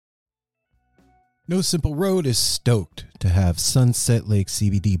No Simple Road is stoked to have Sunset Lake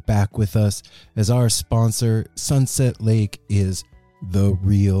CBD back with us as our sponsor. Sunset Lake is the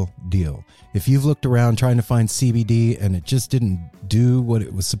real deal. If you've looked around trying to find CBD and it just didn't do what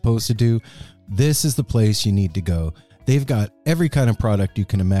it was supposed to do, this is the place you need to go. They've got every kind of product you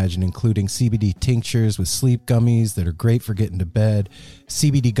can imagine, including CBD tinctures with sleep gummies that are great for getting to bed,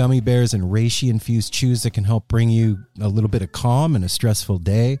 CBD gummy bears and reishi-infused chews that can help bring you a little bit of calm in a stressful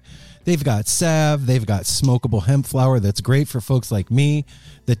day. They've got salve. They've got smokable hemp flower that's great for folks like me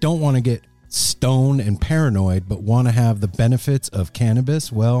that don't want to get stoned and paranoid but want to have the benefits of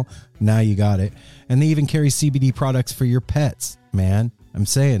cannabis. Well, now you got it. And they even carry CBD products for your pets, man. I'm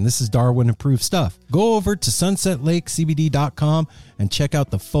saying this is Darwin approved stuff. Go over to sunsetlakecbd.com and check out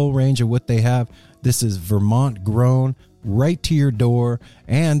the full range of what they have. This is Vermont grown, right to your door,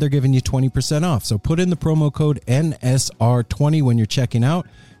 and they're giving you 20% off. So put in the promo code NSR20 when you're checking out.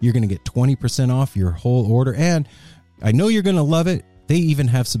 You're going to get 20% off your whole order. And I know you're going to love it. They even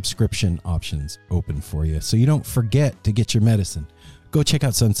have subscription options open for you, so you don't forget to get your medicine. Go check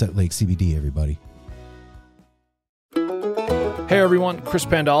out Sunset Lake CBD, everybody. Hey everyone, Chris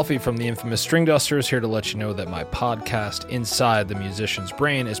Pandolfi from the infamous String Dusters here to let you know that my podcast, Inside the Musician's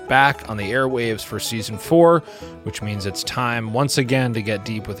Brain, is back on the airwaves for Season 4, which means it's time once again to get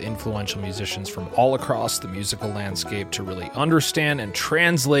deep with influential musicians from all across the musical landscape to really understand and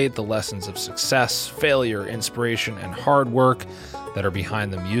translate the lessons of success, failure, inspiration, and hard work that are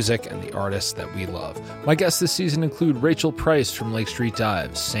behind the music and the artists that we love. My guests this season include Rachel Price from Lake Street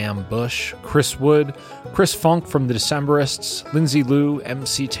Dives, Sam Bush, Chris Wood, Chris Funk from The Decemberists, Lindsay Liu,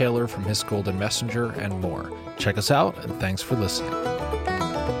 MC Taylor from His Golden Messenger, and more. Check us out, and thanks for listening.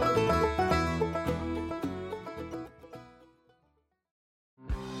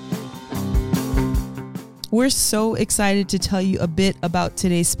 We're so excited to tell you a bit about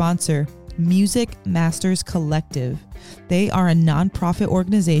today's sponsor, Music Masters Collective. They are a nonprofit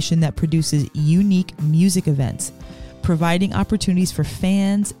organization that produces unique music events, providing opportunities for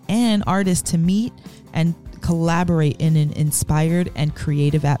fans and artists to meet and collaborate in an inspired and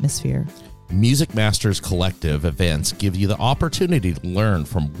creative atmosphere. Music Masters Collective events give you the opportunity to learn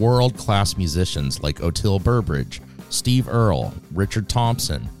from world-class musicians like Otil Burbridge, Steve Earle, Richard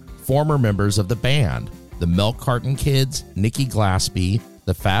Thompson, former members of the band, the Milk Carton Kids, Nikki Glaspie,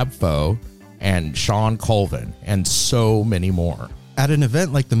 the Fab Four, and Sean Colvin, and so many more. At an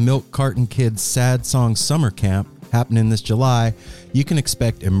event like the Milk Carton Kids Sad Song Summer Camp happening this July, you can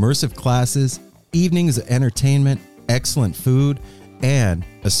expect immersive classes, evenings of entertainment, excellent food, and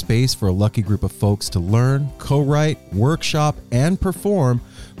a space for a lucky group of folks to learn, co-write, workshop, and perform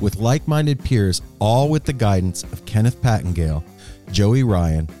with like-minded peers, all with the guidance of Kenneth Pattengale, Joey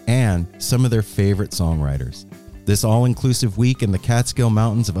Ryan, and some of their favorite songwriters. This all-inclusive week in the Catskill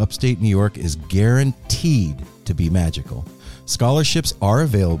Mountains of upstate New York is guaranteed to be magical. Scholarships are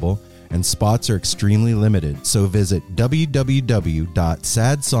available and spots are extremely limited, so visit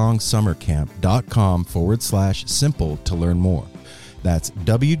www.sadsongsummercamp.com/simple to learn more. That's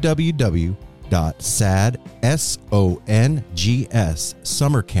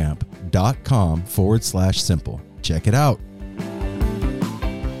www.sadsongsummercamp.com/simple. Check it out.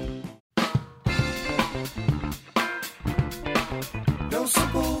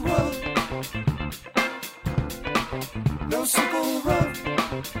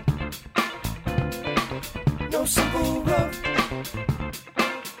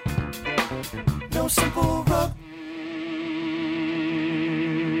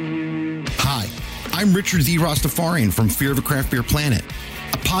 I'm Richard the Rastafarian from Fear of a Craft Beer Planet,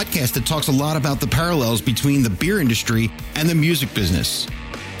 a podcast that talks a lot about the parallels between the beer industry and the music business.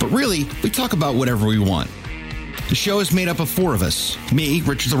 But really, we talk about whatever we want. The show is made up of four of us. Me,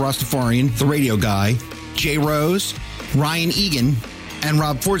 Richard the Rastafarian, the radio guy, Jay Rose, Ryan Egan, and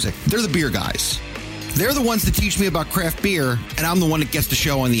Rob Forzik. They're the beer guys. They're the ones that teach me about craft beer, and I'm the one that gets the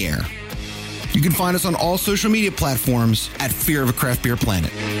show on the air. You can find us on all social media platforms at Fear of a Craft Beer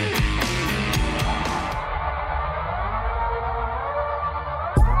Planet.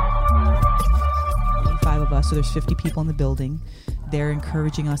 So there's 50 people in the building. They're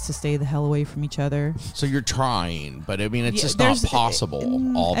encouraging us to stay the hell away from each other. So you're trying, but I mean, it's just not possible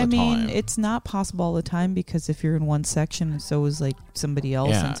all the time. I mean, it's not possible all the time because if you're in one section, so is like somebody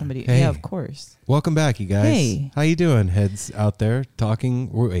else and somebody. Hey. Yeah, of course. Welcome back, you guys. Hey. How you doing, heads out there talking?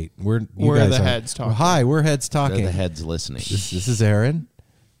 We're guys the heads talking. Hi, we're heads talking. They're the heads listening. This is Aaron.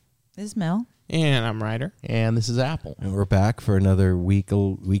 This is Mel. And I'm Ryder. And this is Apple. And we're back for another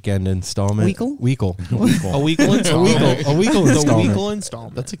weekend installment. Weekle? Weekle. A weekly installment. A weekle The installment. weekly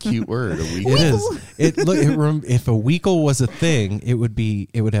installment. That's a cute word. A weekle. It is. If a weekle was a thing, it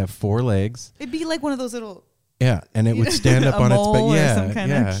would have 4 legs. It'd be like one of those little. Yeah, and it would stand up A on its mole butt. or Yeah, some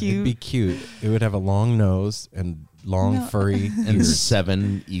kind of it'd cute- be cute. It would have a long nose and long No. furry And ears.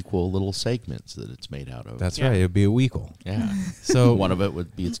 7 equal little segments that it's made out of. That's Yeah. right. It'd be a weekle. yeah. So One of it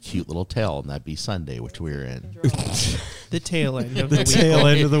would be its cute little tail, and that'd be Sunday, which we're in. The tail end of the the week. tail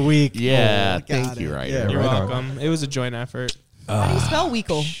end of the week. Yeah, Oh, thank got you, it. Ryder. Yeah, You're right on. welcome. It was a joint effort. How do you spell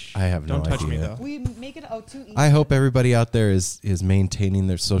weekle? I have no Don't touch idea. me, though. We make it out too easy. I hope everybody out there is maintaining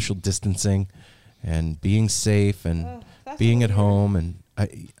their social distancing and being safe and that's being what at we're- home. And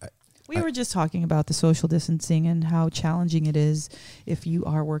We were just talking about the social distancing and how challenging it is if you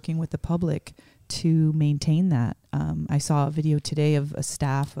are working with the public to maintain that. I saw a video today of a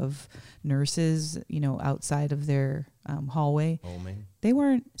staff of nurses, outside of their hallway. They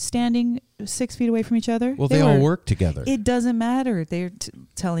weren't standing 6 feet away from each other. well, they all were- work together. It doesn't matter. They're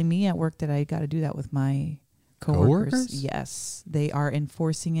telling me at work that I got to do that with my coworkers. Coworkers? Yes, they are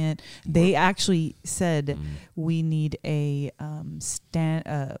enforcing it. They actually said we need a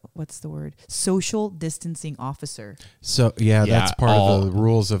what's the word? Social distancing officer. So yeah, Yeah, that's part of the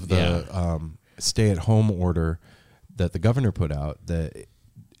rules of the yeah. stay-at-home order that the governor put out. That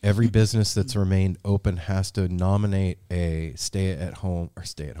every business that's remained open has to nominate a stay-at-home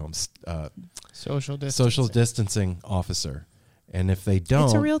Social distancing. social distancing officer, and if they don't,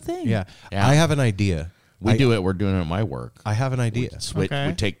 It's a real thing. Yeah, Yeah. I have an idea. We do it. We're doing it at my work. I have an idea. Okay.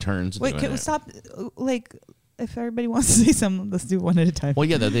 We take turns Wait, doing can we it. stop? Like, if everybody wants to say something, let's do it one at a time. Well,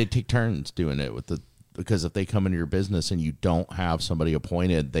 yeah, they take turns doing it because if they come into your business and you don't have somebody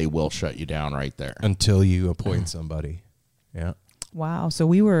appointed, they will shut you down right there. Until you appoint somebody. Yeah. Wow. So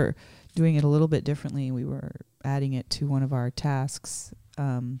we were doing it a little bit differently. We were adding it to one of our tasks.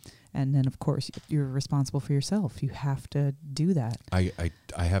 And then, of course, you're responsible for yourself. You have to do that. I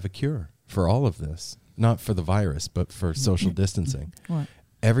have a cure for all of this. Not for the virus, but for social distancing. What?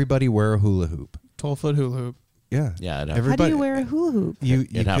 Everybody wear a hula hoop. 12-foot hula hoop. Yeah. Yeah, How do you wear a hula hoop?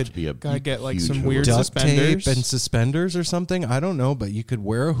 It'd have to be a Gotta get, like, huge some hula weird hoop. duct suspenders. tape and suspenders or something. I don't know, but you could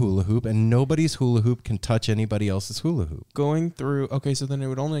wear a hula hoop, and nobody's hula hoop can touch anybody else's hula hoop. Going through. Okay, so then it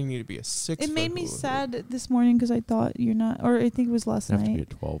would only need to be a 6-foot. It made me hula hoop. sad this morning because I thought you're not, or I think it was last It'd have to be night.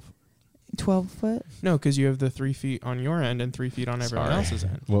 a 12. 12 foot. No, because you have the 3 feet on your end and 3 feet on everyone Sorry. else's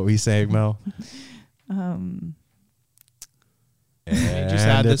end. What were you saying, Mel? You just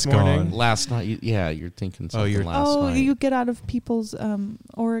had this it's morning. gone. Last night, you're thinking something you're- last night. You get out of people's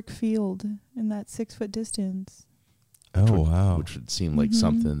auric field in that 6 foot distance. Oh, wow. Which would seem like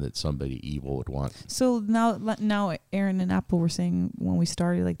something that somebody evil would want. So now Aaron and Apple were saying when we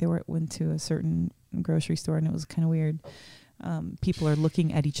started, like went to a certain grocery store and it was kind of weird. People are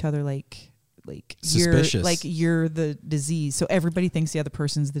looking at each other like Suspicious. you're the disease. So everybody thinks the other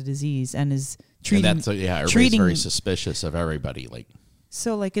person's the disease and is treating. And everybody's treating- very suspicious of everybody. Like,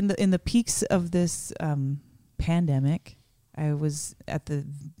 So like in the peaks of this pandemic, I was at the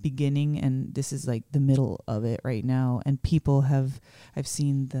beginning, and this is like the middle of it right now. And I've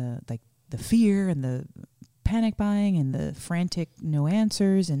seen the fear and the panic buying and the frantic no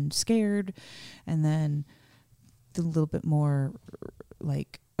answers and scared, and then the little bit more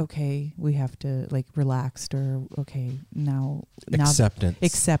like, okay, we have to like relaxed, or okay, now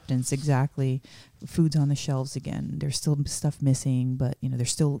acceptance, exactly. Food's on the shelves again. There's still stuff missing, but they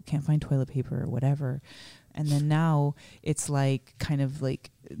still can't find toilet paper or whatever. And then now it's like kind of like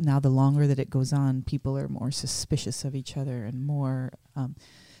now the longer that it goes on, people are more suspicious of each other and more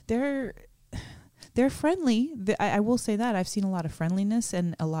they're friendly. I will say that I've seen a lot of friendliness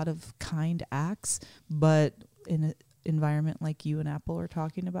and a lot of kind acts, but in an environment like you and Apple are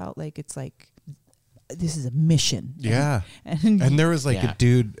talking about, like it's like this is a mission. Yeah. And there was like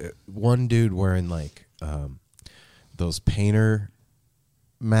Yeah. one dude wearing like those painter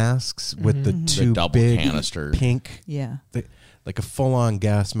masks with the two double big canister. pink, yeah, like a full-on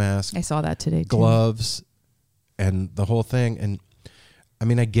gas mask, I saw that today too. gloves, and the whole thing. And I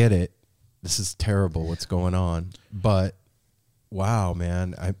mean, I get it. This is terrible what's going on, but wow,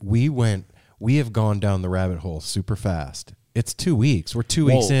 man, we have gone down the rabbit hole super fast. It's 2 weeks. We're 2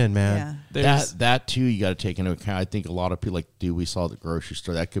 weeks Whoa. in, man. Yeah. that too, you got to take into account. I think a lot of people, like dude we saw at the grocery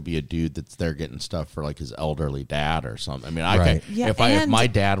store, that could be a dude that's there getting stuff for like his elderly dad or something. I mean, Right. Yeah, if my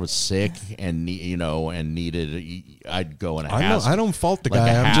dad was sick and needed, I'd go in a I don't fault the like guy.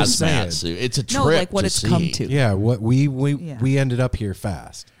 a I'm just hazmat saying. suit. It's a trip. No, like what to it's come see. to. Yeah, what we Yeah. ended up here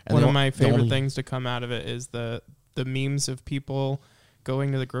fast. And One the- of my the favorite only- things to come out of it is the memes of people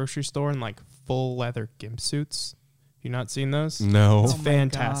going to the grocery store in like full leather gimp suits. You not seen those? No. It's Oh my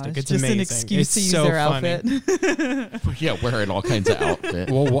fantastic. gosh. It's just amazing. an excuse It's to use so their funny. outfit. Yeah, wearing all kinds of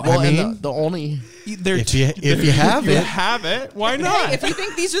outfit. Well, I and mean, the only if you have You it, have it. Why not? Hey, if you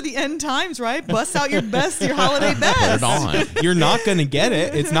think these are the end times, right? Bust out your holiday put best. it on. You're not going to get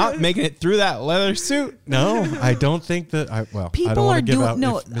it. It's not making it through that leather suit. no, I don't think that. I don't People want are to give doing- out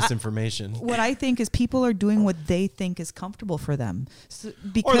no, misinformation. What I think is people are doing what they think is comfortable for them. So, Or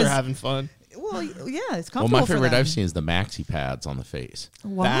because, they're having fun. well, yeah, it's Well, comfortable my for favorite them. I've seen is the maxi pads on the face.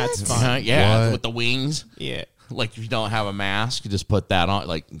 What? That's fun. Yeah, What? with the wings. Yeah. Like if you don't have a mask, you just put that on,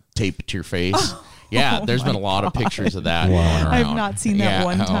 like tape it to your face. Yeah, there's been a lot of pictures of that. Wow. Going around. I've not seen that Yeah,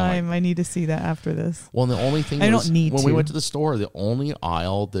 one oh my- time. I need to see that after this. Well, and the only thing I don't was, need when we to. went to the store, the only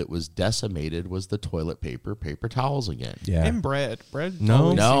aisle that was decimated was the toilet paper towels again. Yeah. And bread. Bread. No.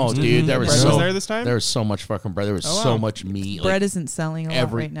 always No, seems to dude, be- there was bread so was there this time. There was so much fucking bread. There was Oh, so wow. much meat. Bread Like, isn't selling a lot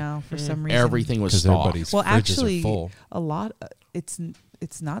every- right now for some reason. everything was Because stocked. everybody's Well, fridges actually, are full. a lot.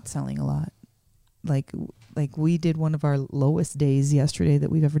 It's not selling a lot. Like we did one of our lowest days yesterday that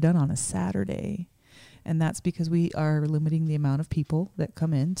we've ever done on a Saturday, and that's because we are limiting the amount of people that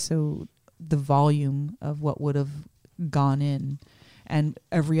come in. So the volume of what would have gone in, and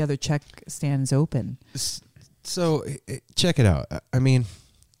every other check stand is open. So check it out. I mean,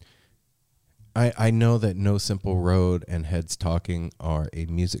 I know that No Simple Road and Heads Talking are a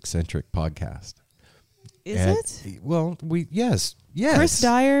music centric podcast. Is And- it? Well, yes. Chris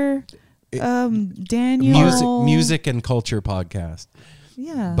Dyer, It- Daniel, music and culture podcast.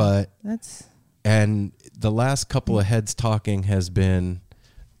 Yeah, But that's and the last couple of Heads Talking has been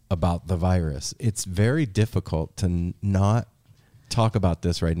about the virus. It's very difficult to not talk about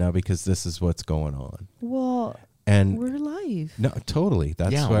this right now because this is what's going on. well. And We're live. no, totally.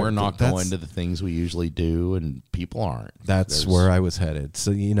 That's yeah, where, we're not that's- going to the things we usually do, and people aren't. That's There's- where I was headed.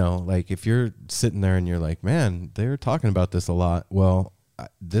 So, like if you're sitting there and you're like, man, they're talking about this a lot. Well,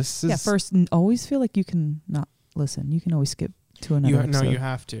 this is. Yeah, first, always feel like you can not listen. You can always skip to another No, episode. you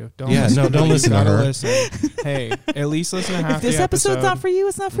have to. Don't Yeah, listen. no, don't You listen to gotta her. Listen. Hey, at least listen to half If this the episode's episode. not for you,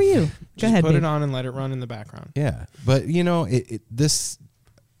 it's not for you. Go Just ahead, put babe. it on and let it run in the background. Yeah. But, this,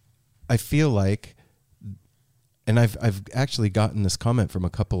 I feel like, and I've actually gotten this comment from a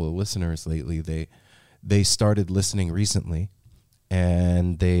couple of listeners lately. They started listening recently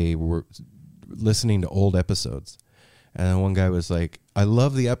and they were listening to old episodes. And then one guy was like, I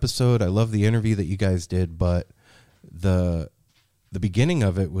love the episode. I love the interview that you guys did, but the beginning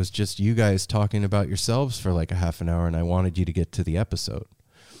of it was just you guys talking about yourselves for like a half an hour, and I wanted you to get to the episode.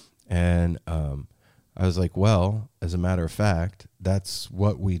 And I was like, well, as a matter of fact, that's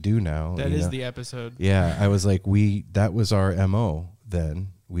what we do now. That you is know? the episode. Yeah, I was like, that was our MO then.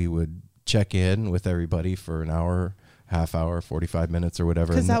 We would check in with everybody for an hour, half hour, 45 minutes or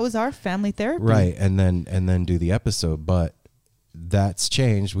whatever. Because and that was our family therapy. right, and then do the episode. But that's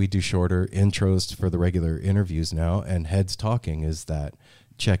changed. We do shorter intros for the regular interviews now, and Heads Talking is that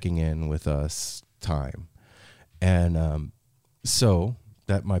checking in with us time. And so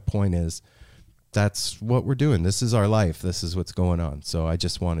that my point is, that's what we're doing. This is our life. This is what's going on. So I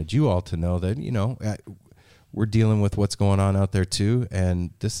just wanted you all to know that, we're dealing with what's going on out there too. And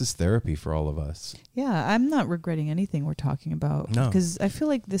this is therapy for all of us. Yeah, I'm not regretting anything we're talking about. No. Because I feel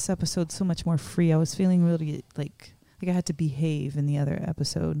like this episode's so much more free. I was feeling really like I had to behave in the other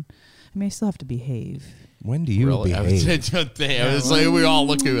episode. I mean, I still have to behave. When do you Really? I was, behave? I was like, we all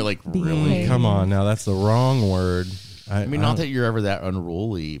look at it like, really? Behave. Come on now. That's the wrong word. I mean, not that you're ever that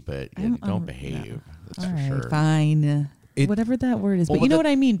unruly, but I'm don't unru- behave. That's All for right, sure. fine. Whatever that word is. Well, but you know but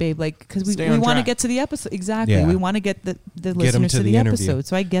what I mean, babe? Like, because we Stay on want to track. get to the episode. Exactly. Yeah. We want to get the Get 'em listeners to to the the interview. episode.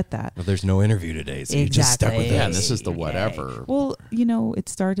 So I get that. Well, there's no interview today, so you just stuck with Exactly. Yeah, it. this is the whatever. Well, it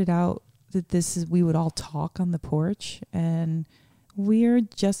started out that we would all talk on the porch, and we're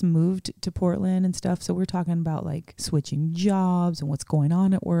just moved to Portland and stuff. So we're talking about like switching jobs and what's going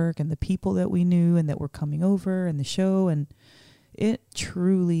on at work and the people that we knew and that were coming over and the show. And it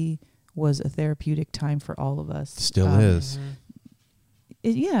truly was a therapeutic time for all of us. Still is.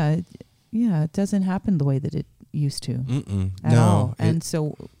 It doesn't happen the way that it used to Mm-mm. at No. all. And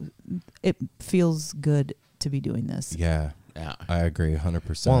so it feels good to be doing this. Yeah, Yeah. I agree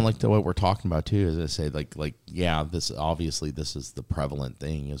 100%. Well, and like what we're talking about too is I say like yeah, this is the prevalent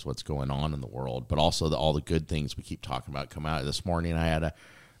thing is what's going on in the world, but also all the good things we keep talking about come out. This morning I had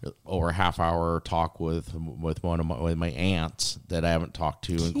over a half hour talk with with my aunts that I haven't talked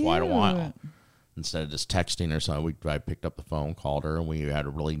to in quite a while. Instead of just texting or something, I picked up the phone, called her, and we had a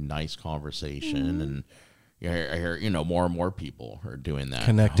really nice conversation. And I hear more and more people are doing that.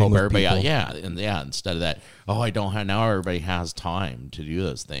 Connecting Hope with everybody people. Instead of that, I don't have, now everybody has time to do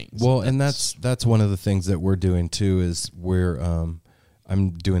those things. Well, and that's one of the things that we're doing too, is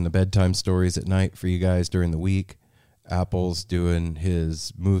I'm doing the bedtime stories at night for you guys during the week. Apple's doing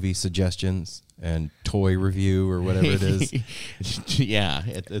his movie suggestions and toy review or whatever it is. Yeah.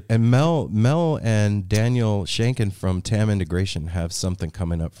 And Mel and Daniel Shankin from TAM Integration have something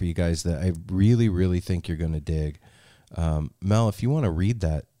coming up for you guys that I really, really think you're going to dig. Mel, if you want to read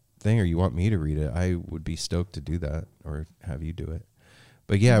that thing or you want me to read it, I would be stoked to do that or have you do it.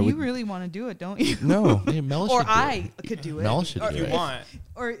 But yeah, you really want to do it, don't you? No. Hey, Mel Or should do I could do it. Mel should If do you it. want.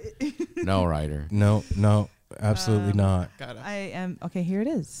 Or No, Ryder. No, absolutely not. Got it. I am okay. Here it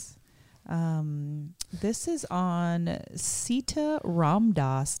is. This is on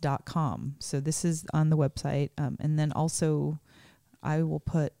sitaramdas.com. So this is on the website, and then also I will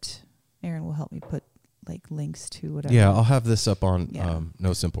put. Aaron will help me put like links to whatever. Yeah, I'll have this up on Yeah.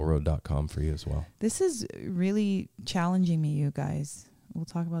 nosimpleroad.com for you as well. This is really challenging me, you guys. We'll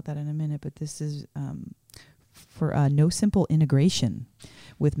talk about that in a minute, but this is for No Simple Integration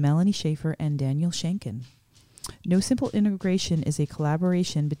with Melanie Schaefer and Daniel Shankin. No Simple Integration is a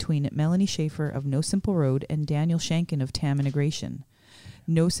collaboration between Melanie Schaefer of No Simple Road and Daniel Shankin of TAM Integration.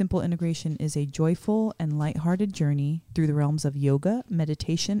 No Simple Integration is a joyful and lighthearted journey through the realms of yoga,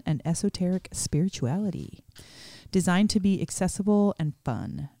 meditation, and esoteric spirituality. Designed to be accessible and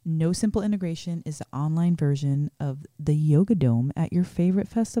fun, No Simple Integration is the online version of the Yoga Dome at your favorite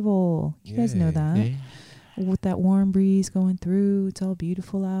festival. You guys know Yay. that. With that warm breeze going through, it's all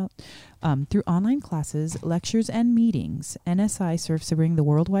beautiful out. Through online classes, lectures, and meetings, NSI serves to bring the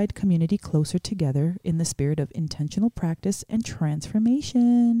worldwide community closer together in the spirit of intentional practice and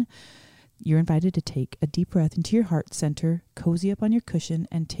transformation. You're invited to take a deep breath into your heart center, cozy up on your cushion,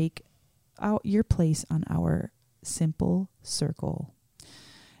 and take out your place on our simple circle.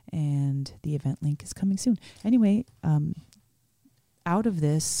 And the event link is coming soon. Anyway, out of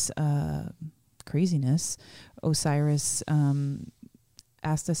this craziness, Osiris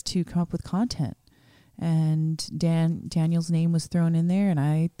asked us to come up with content, and Daniel's name was thrown in there, and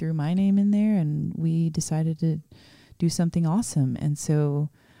I threw my name in there, and we decided to do something awesome. And so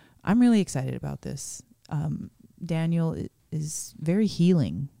I'm really excited about this. Daniel is very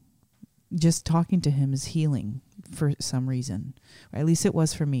healing. Just talking to him is healing for some reason, or at least it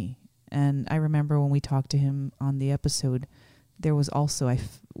was for me. And I remember when we talked to him on the episode, there was also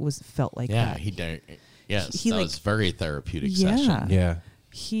felt like Yeah, that. he did. Yes, He that like- was very therapeutic Yeah. session. Yeah.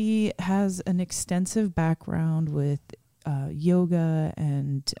 He has an extensive background with yoga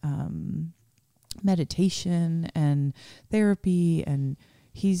and meditation and therapy, and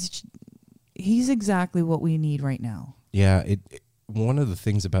he's exactly what we need right now. Yeah, one of the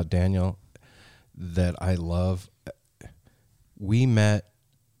things about Daniel that I love, we met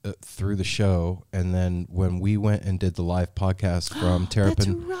through the show, and then when we went and did the live podcast from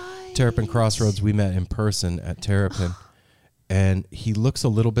Terrapin, Terrapin Crossroads, we met in person at Terrapin, and he looks a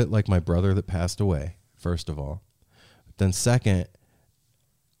little bit like my brother that passed away, first of all. Then second,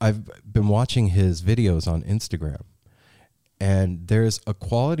 I've been watching his videos on Instagram, and there's a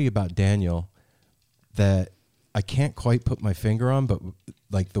quality about Daniel that I can't quite put my finger on, but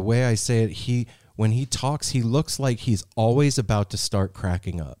like the way I say it, when he talks, he looks like he's always about to start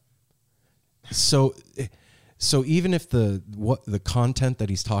cracking up. So even if the content that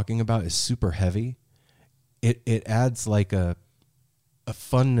he's talking about is super heavy, it adds like a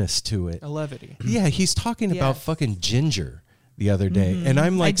funness to it. A levity. Yeah, he's talking about Yes. fucking ginger the other day, and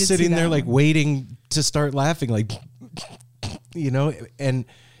I'm like did see sitting that there like one. waiting to start laughing, like, and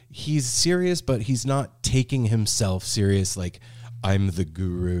he's serious, but he's not taking himself serious. Like, I'm the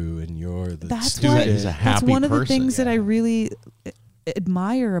guru and you're the That's student. what. He's a That's happy one of the person. things that I really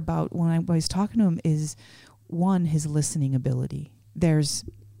admire about when I was talking to him is, one, his listening ability. I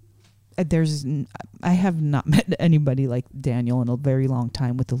have not met anybody like Daniel in a very long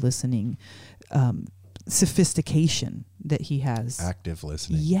time with the listening sophistication that he has. Active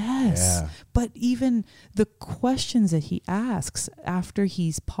listening. Yes. Yeah. But even the questions that he asks after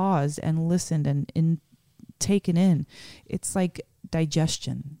he's paused and listened and taken in, it's like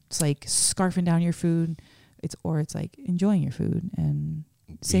digestion. It's like scarfing down your food. It's like enjoying your food and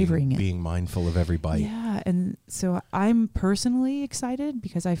savoring it. Being mindful of every bite. Yeah, and so I'm personally excited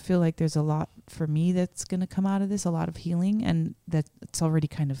because I feel like there's a lot for me that's going to come out of this, a lot of healing, and that's already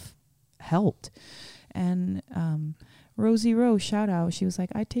kind of helped. And Rosie Rose, shout out, she was like,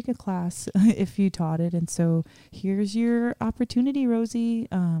 I'd take a class if you taught it. And so here's your opportunity, Rosie.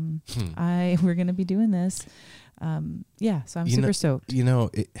 We're going to be doing this. So I'm super stoked.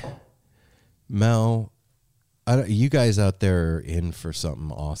 Mel You guys out there are in for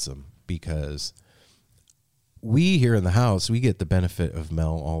something awesome, because we here in the house, we get the benefit of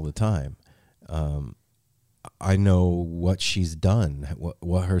Mel all the time. I know what she's done,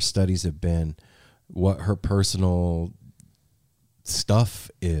 what her studies have been, what her personal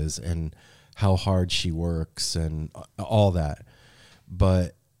stuff is, and how hard she works and all that.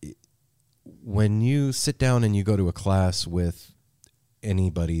 But when you sit down and you go to a class with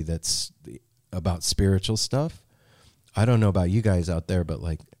anybody that's about spiritual stuff, I don't know about you guys out there, but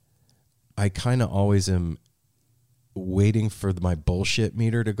like, I kind of always am waiting for my bullshit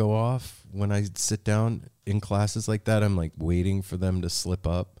meter to go off when I sit down in classes like that. I'm like waiting for them to slip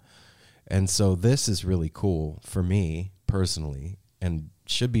up. And so this is really cool for me personally, and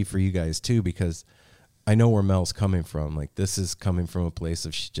should be for you guys too, because I know where Mel's coming from. Like, this is coming from a place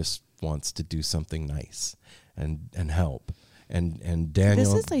of she just wants to do something nice and help. And Daniel,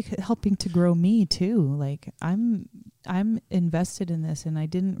 this is like helping to grow me too. Like, I'm invested in this, and I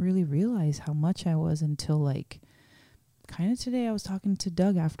didn't really realize how much I was until like kind of today. I was talking to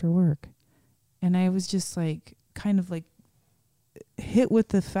Doug after work, and I was just like kind of like hit with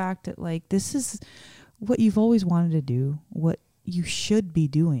the fact that like, this is what you've always wanted to do, what you should be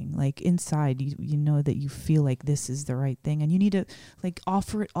doing. Like, inside you know that you feel like this is the right thing, and you need to like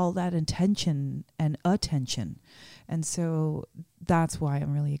offer it all that intention and attention. And so that's why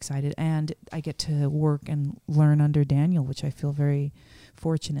I'm really excited, and I get to work and learn under Daniel, which I feel very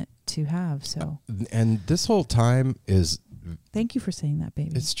fortunate to have. So, and this whole time is, thank you for saying that,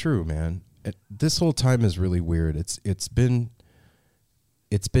 baby. it's true, man. This whole time is really weird. It's been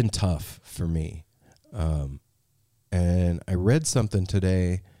tough for me. And I read something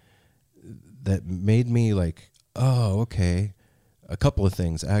today that made me like, oh, okay. A couple of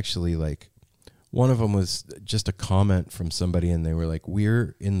things, actually. Like, one of them was just a comment from somebody, and they were like,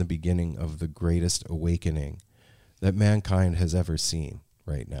 we're in the beginning of the greatest awakening that mankind has ever seen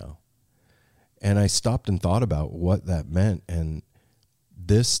right now. And I stopped and thought about what that meant, and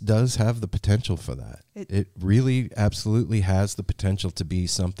this does have the potential for that. It really absolutely has the potential to be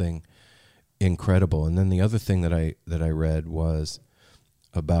something incredible. And then the other thing that I read was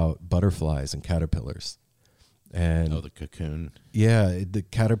about butterflies and caterpillars. And the cocoon. Yeah, the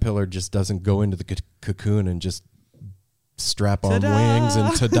caterpillar just doesn't go into the cocoon and just strap on Ta-da! wings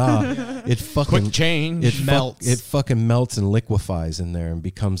and ta-da. It fucking Quick change. It melts. It fucking melts and liquefies in there and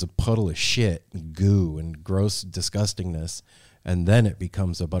becomes a puddle of shit and goo and gross disgustingness, and then it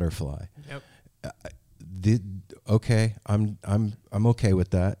becomes a butterfly. Yep. Okay, I'm okay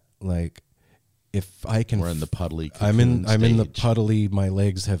with that. Like, if I can, We're in the puddly cocoon I'm in the stage. puddly, my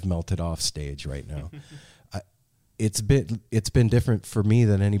legs have melted off stage right now. It's been different for me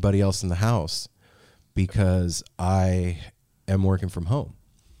than anybody else in the house, because I am working from home,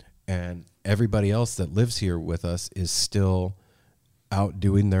 and everybody else that lives here with us is still out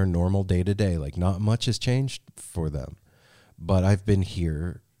doing their normal day to day. Like, not much has changed for them, but I've been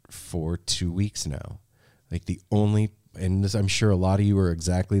here for 2 weeks now. Like, and this, I'm sure a lot of you are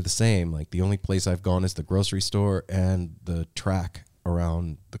exactly the same. Like, the only place I've gone is the grocery store and the track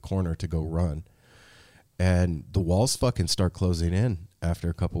around the corner to go run. And the walls fucking start closing in after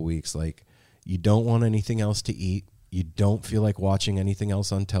a couple weeks. Like, you don't want anything else to eat. You don't feel like watching anything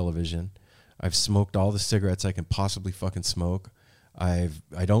else on television. I've smoked all the cigarettes I can possibly fucking smoke. I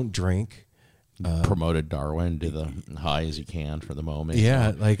don't drink. Promoted Darwin to the high as you can for the moment.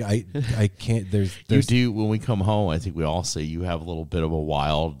 Yeah, like I can't. There's You do, when we come home, I think we all say you have a little bit of a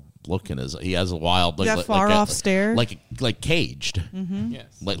wild look in his. He has a wild look, That far off stare? like caged, Yes.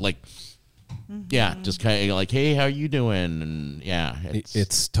 like yeah, just kind of like, hey, how you doing? And yeah,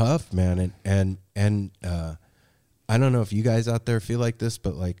 it's tough, man. And I don't know if you guys out there feel like this,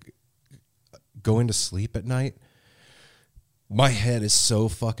 but like, going to sleep at night, my head is so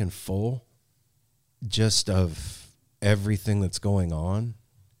fucking full just of everything that's going on.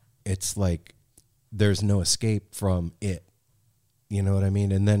 It's like there's no escape from it. You know what I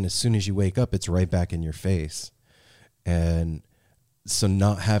mean? And then as soon as you wake up, it's right back in your face. And so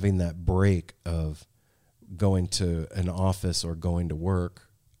not having that break of going to an office or going to work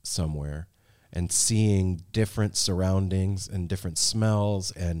somewhere and seeing different surroundings and different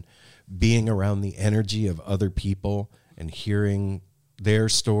smells and being around the energy of other people and hearing their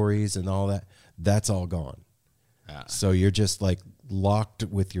stories and all that, that's all gone. So you're just like locked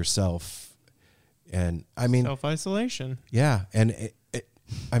with yourself. And I mean, Self-isolation. yeah. And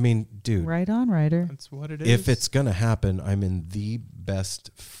I mean, dude, Right on, Ryder. That's what it is. if it's going to happen, I'm in the best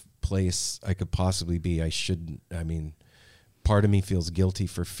place I could possibly be. I shouldn't, I mean, part of me feels guilty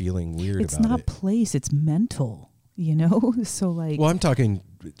for feeling weird It's about not it. place, it's mental, you know? So like, Well, I'm talking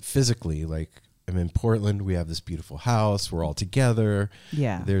physically, like, I'm in Portland. We have this beautiful house. We're all together.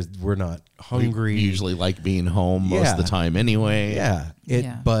 Yeah. We're not hungry. We usually like being home most Yeah. of the time anyway.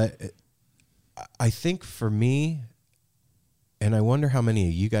 Yeah. But I think for me, and I wonder how many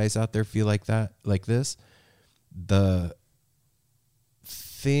of you guys out there feel like that, like this, the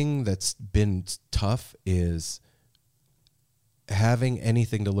thing that's been tough is having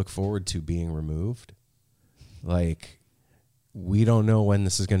anything to look forward to being removed. Like, we don't know when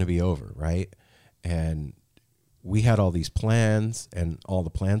this is going to be over, right? And we had all these plans, and all the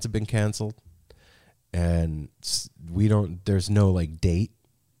plans have been canceled. And there's no like date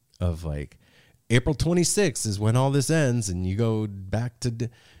of like April 26th is when all this ends, and you go back to.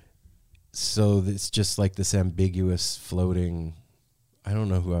 So it's just like this ambiguous floating. I don't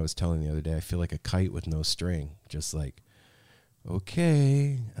know who I was telling the other day. I feel like a kite with no string, just like,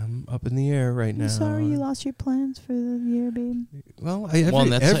 okay, I'm up in the air right now. I'm sorry you lost your plans for the year, babe. Well,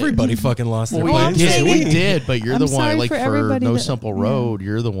 that's everybody fucking lost their Well, plans. we did, but you're I'm the sorry one, like for for everybody No that- Simple yeah. Road,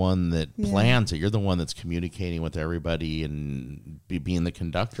 you're the one that Yeah. plans it. You're the one that's communicating with everybody and being the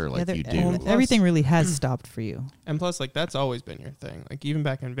conductor like you do. and- Everything really has stopped for you. And plus, like, that's always been your thing. Like, even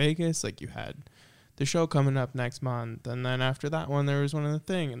back in Vegas, like, you had the show coming up next month, and then after that one, there was one other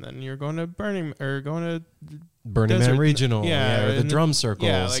thing, and then you're going to Burning Man Burning Man Regional, yeah, or the and drum circles,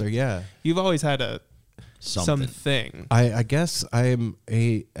 yeah, like- or yeah. You've always had a Something. something. I guess I'm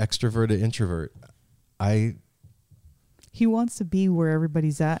a extroverted introvert. He wants to be where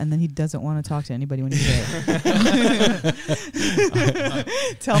everybody's at, and then he doesn't want to talk to anybody when he's there.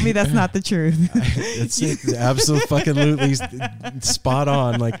 Tell me that's not the truth. It's absolutely spot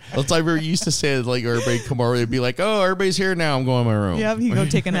on. Like, That's like we used to say, like, everybody come over, they'd be like, oh, everybody's here now, I'm going to my room. Yep, he go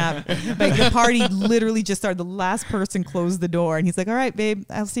take a nap. Like the party literally just started. The last person closed the door, and he's like, "All right, babe,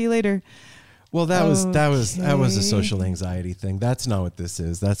 I'll see you later." well, that was a Okay. social anxiety thing. That's not what this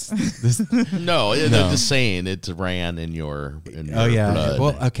is. That's this. No, I'm No. just saying it ran in your Oh yeah. blood.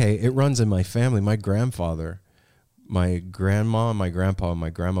 Well, okay. It runs in my family. My grandfather, my grandma, my grandpa, and my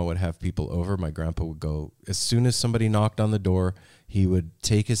grandma would have people over. My grandpa would go as soon as somebody knocked on the door. He would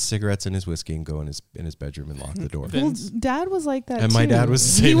take his cigarettes and his whiskey and go in his bedroom and lock the door. Well, Dad was like that. And my too. dad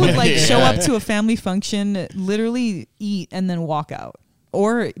was the He same would way. like show Yeah. up to a family function, literally eat, and then walk out,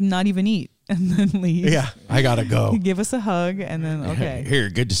 or not even eat and then leave. Yeah, I gotta go. He'd give us a hug, and then okay. Here,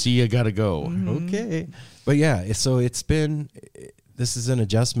 good to see you, gotta go. Okay. But yeah, so this is an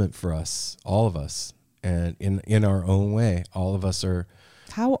adjustment for us, all of us, and in our own way. All of us are.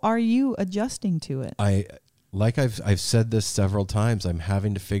 How are you adjusting to it? I've said this several times. I'm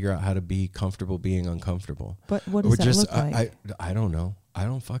having to figure out how to be comfortable being uncomfortable. But what does that look like? I don't know. I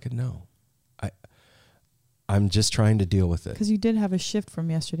don't fucking know. I'm just trying to deal with it. Because you did have a shift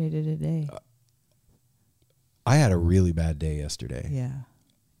from yesterday to today. I had a really bad day yesterday. Yeah.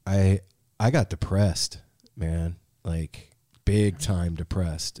 I got depressed, man. Like big time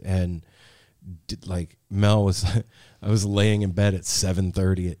depressed. And like Mel was I was laying in bed at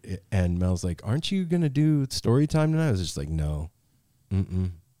 7:30 and Mel's like, "Aren't you going to do story time tonight?" I was just like, "No.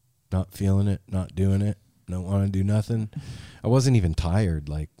 Not feeling it, not doing it. Don't want to do nothing." I wasn't even tired.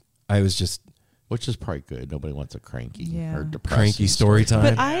 Like I was just Which is probably good. Nobody wants a cranky Yeah. or depressing cranky story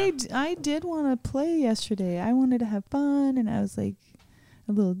time. But I did want to play yesterday. I wanted to have fun, and I was like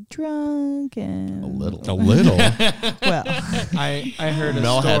a little drunk and A little. Well, I heard a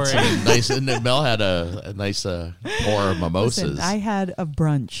Mel had story. some nice. And Mel had a nice pour of mimosas. listen, I had a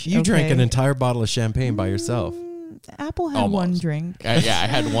brunch. You drank okay? an entire bottle of champagne by yourself. Apple had one Almost. drink. I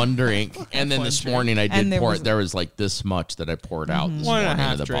had one drink, and then this morning I And did there pour was- it. There was like this much that I poured out this One and a morning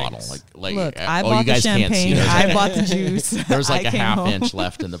half in the drinks. bottle. Like Look, I you bought the guys can't see. champagne. There's I like, bought the juice. there was like I a came half home. inch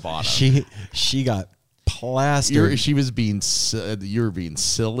left in the bottom. She got plastered. She was being. You were being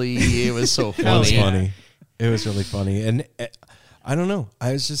silly. It was so funny. It was funny. It was really funny. And I don't know.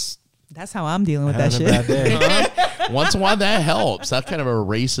 I was just That's how I'm dealing with that having a bad shit. day. Once in a while, that helps. That kind of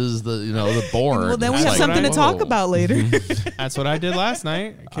erases the board. Well, then we It's have like, something to whoa. talk about later. That's what I did last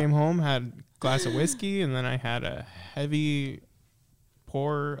night. I came home, had a glass of whiskey, and then I had a heavy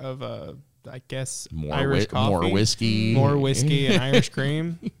pour of I guess Irish coffee. More whiskey. More whiskey and Irish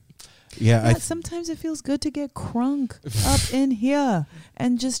cream. Yeah, Yeah, sometimes it feels good to get crunk up in here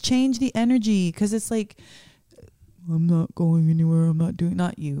and just change the energy, because it's like, I'm not going anywhere. I'm not doing,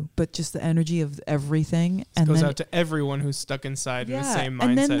 not you, but just the energy of everything. And goes then out to everyone who's stuck inside in the Yeah, same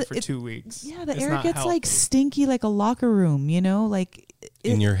and then mindset for it- 2 weeks. yeah, the It's air not gets like healthy. stinky, like a locker room, like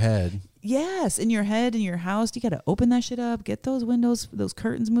in your head. Yes, in your head, in your house. You got to open that shit up, get those windows, those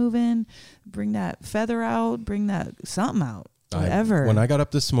curtains moving, bring that feather out, bring that something out, whatever. When I got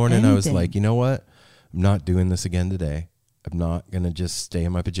up this morning, I was Anything. like, you know what? I'm not doing this again today. I'm not going to just stay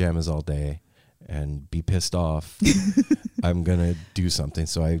in my pajamas all day and be pissed off, I'm going to do something.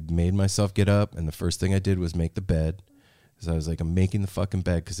 So I made myself get up, and the first thing I did was make the bed. So I was like, I'm making the fucking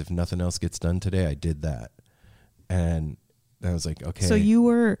bed because if nothing else gets done today, I did that. And I was like, okay. So you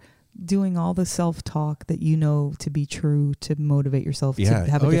were doing all the self-talk that you know to be true to motivate yourself to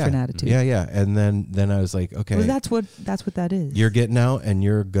have a different attitude. Yeah. And then I was like, okay. Well, that's what that is. You're getting out and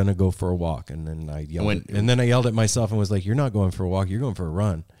you're going to go for a walk. And then I yelled at myself and was like, you're not going for a walk. You're going for a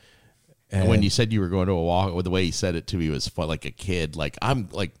run. And when you said you were going to a walk, the way he said it to me was like a kid. Like, I'm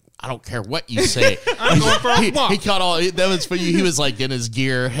like, I don't care what you say. I'm going for a walk. He caught all that was for you. He was like in his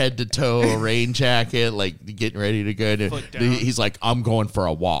gear, head to toe, a rain jacket, like getting ready to go. He's like, I'm going for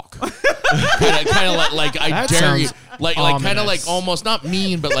a walk. kind of like I That dare you, sounds like kind of ominous. like almost not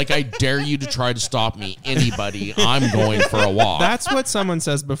mean, but like I dare you to try to stop me. Anybody, I'm going for a walk. That's what someone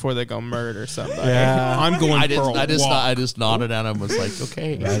says before they go murder somebody. Yeah. I'm going I for a walk. I just nodded at him. Was like,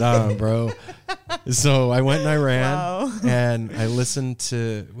 okay, right on, bro. So I went and I ran, and I listened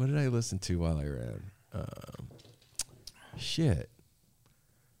to, what did I listen to while I ran?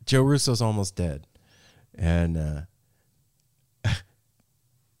 Joe Russo's Almost Dead. And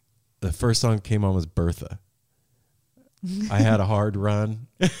the first song that came on was Bertha. I had a hard run.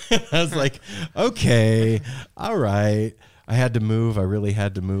 I was like, okay, all right. I had to move. I really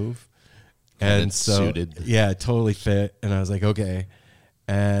had to move. And so, suited. yeah, it totally fit. And I was like, okay.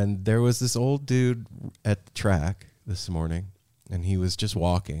 And there was this old dude at the track this morning, and he was just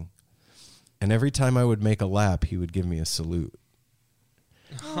walking. And every time I would make a lap, he would give me a salute.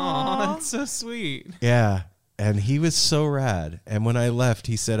 Oh, that's so sweet. Yeah. And he was so rad. And when I left,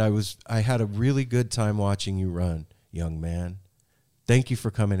 he said, I had a really good time watching you run, young man. Thank you for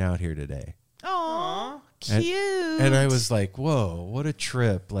coming out here today. Aw, And- cute. And I was like, whoa, what a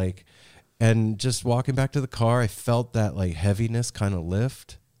trip. Like, and just walking back to the car, I felt that like heaviness kind of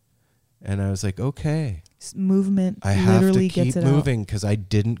lift. And I was like, okay, Movement I have to literally keep gets it moving because I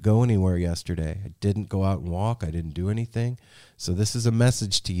didn't go anywhere yesterday. I didn't go out and walk. I didn't do anything. So this is a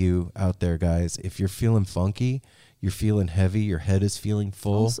message to you out there, guys. If you're feeling funky, you're feeling heavy, your head is feeling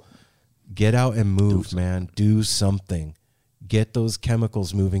full, Also- get out and move, man. Do something. Get those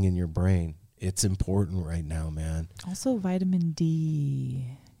chemicals moving in your brain. It's important right now, man. out. Also, vitamin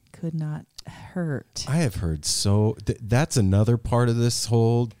D could not hurt. I have heard that's another part of this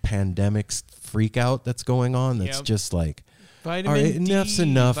whole pandemic freak out that's going on. That's Yep. just like, Vitamin all right, enough's D,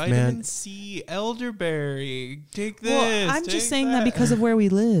 enough, vitamin man. C, elderberry. Take this. Well, I'm take just saying that because of where we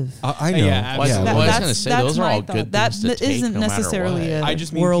live. I know. Yeah, Well, absolutely. I was That's- going to say that's those are my all thought. good That things to take isn't no matter necessarily what. a- I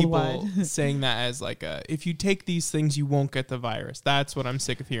just mean worldwide. people saying that as like if you take these things, you won't get the virus. That's what I'm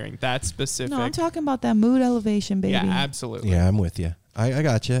sick of hearing. That's specific. No, I'm talking about that mood elevation, baby. Yeah, absolutely. Yeah, I'm with you. I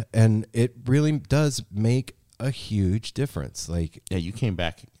got you. And it really does make a huge difference. Like, Yeah, you came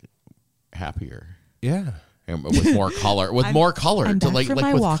back happier. yeah. And with more color, with more color. I'm to back like, for like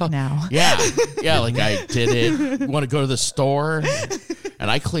my with walk now. Yeah, yeah. Like I did it. Want to go to the store, and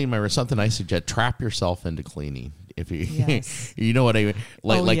I clean my something. I suggest trap yourself into cleaning. If you, Yes. you know what I mean.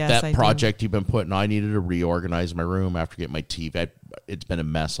 Like yes, that I do. project you've been putting. I needed to reorganize my room after getting my TV. It's been a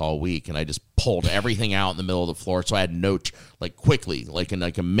mess all week, and I just pulled everything out in the middle of the floor. So I had like quickly, like in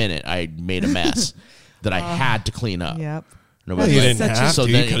like a minute, I made a mess that I had to clean up. Yep. No, Well, but you like- didn't such a- have so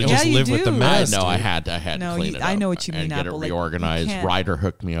to. then- You could Yeah, have just you lived with the do. mess. No, I dude. had to No, clean it up. I know what you mean, and get it Apple. Like, you reorganized. can't- Ryder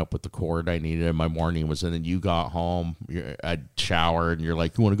hooked me up with the cord I needed. And my morning was in, and you got home. I showered, and you're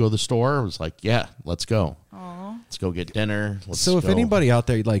like, "You want to go to the store?" I was like, "Yeah, let's go. Let's go get dinner." So if go." anybody out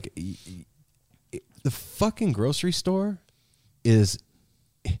there, like, the fucking grocery store is,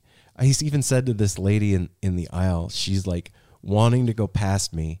 I even said to this lady in the aisle, she's like wanting to go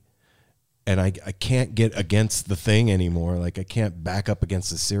past me, and I can't get against the thing anymore. Like, I can't back up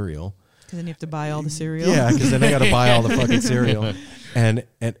against the cereal. Because then you have to buy all the cereal. Yeah, because then I got to buy all the fucking cereal. And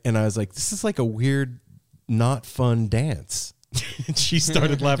I was like, this is like a weird, not fun dance. And she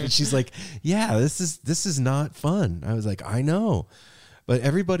started laughing. She's like, yeah, this is not fun. I was like, I know. But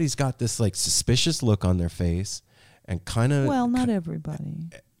everybody's got this like suspicious look on their face and kind of, Well, not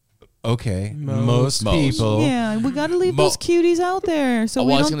everybody. okay, Most. most people. Yeah, we got to leave Mo- those cuties out there so Oh, we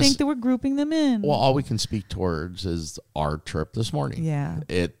well, I was don't gonna think s- that we're grouping them in. well, all we can speak towards is our trip this morning. Yeah.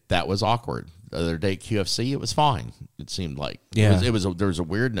 That was awkward. The other day at QFC, it was fine. It seemed like Yeah. there was a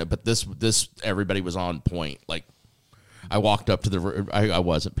weirdness, but this everybody was on point. Like I walked up to I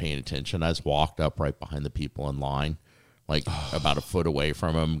wasn't paying attention. I just walked up right behind the people in line, like about a foot away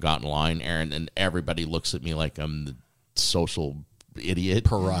from them. Got in line, Aaron, and everybody looks at me like I'm the social idiot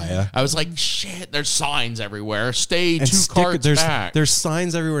Pariah. I was like, shit. There's signs everywhere. Stay And two carts back. there's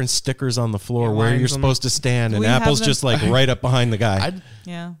signs everywhere and stickers on the floor Yeah, where lines you're on the- supposed to stand, and We have Apple's them- just like right up behind the guy. I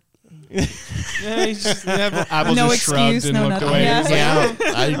Yeah. Yeah, he's just never. Apple No just shrugged excuse, and no looked nothing. away. Yeah. Yeah.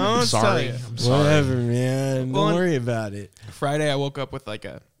 I'm tell sorry. you. I'm sorry. Whatever, man. Well, Don't worry about it. Friday, I woke up with like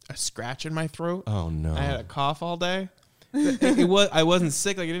a scratch in my throat. Oh no. I had a cough all day. I wasn't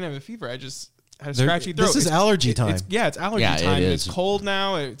sick. Like I didn't have a fever. I just had a There- scratchy throat. This is It's- allergy time. It's allergy Yeah, it time. is. It's cold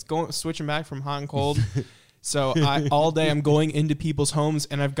now. It's switching back from hot and cold. So all day I'm going into people's homes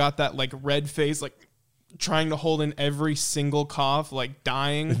and I've got that like red face, like trying to hold in every single cough, like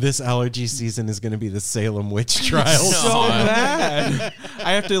dying. This allergy season is going to be the Salem witch trials. So bad.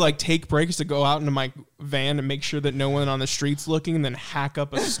 I have to like take breaks to go out into my van and make sure that no one on the street's looking, and then hack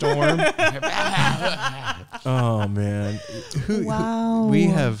up a storm. Oh man. Wow. We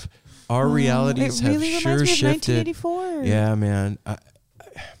have our realities it really have sure reminds me of shifted. 1984. Yeah, man.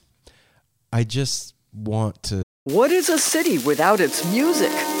 I just want to. What is a city without its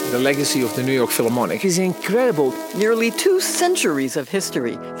music? The legacy of the New York Philharmonic Is incredible. Nearly 2 centuries of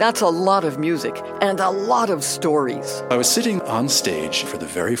history. That's a lot of music and a lot of stories. I was sitting on stage for the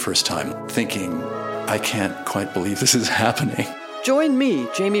very first time thinking, I can't quite believe this is happening. Join me,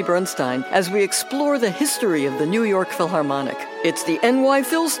 Jamie Bernstein, as we explore the history of the New York Philharmonic. It's the NY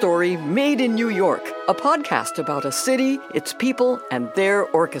Phil story made in New York, a podcast about a city, its people, and their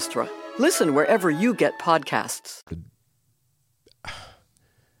orchestra. Listen wherever you get podcasts.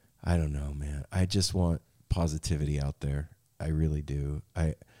 I don't know, man. I just want positivity out there. I really do.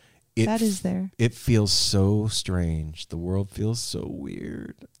 That is there. It feels so strange. The world feels so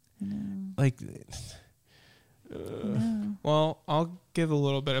weird. Like, Well, I'll give a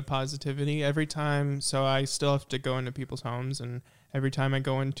little bit of positivity every time. So I still have to go into people's homes, and every time I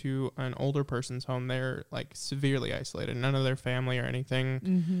go into an older person's home, they're like severely isolated. None of their family or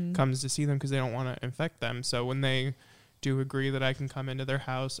anything comes to see them because they don't want to infect them. So when they do agree that I can come into their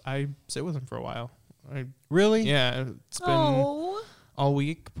house, I sit with them for a while. really? Yeah, it's been all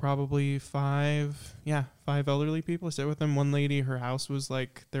week, probably 5 elderly people. I sit with them. One lady, her house was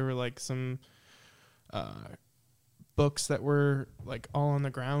like, there were like some books that were like all on the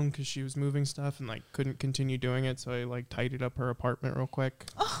ground because she was moving stuff and like couldn't continue doing it. So I like tidied up her apartment real quick.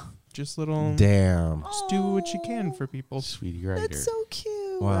 Just little, Damn. just do what you can for people. Sweetie writer. That's so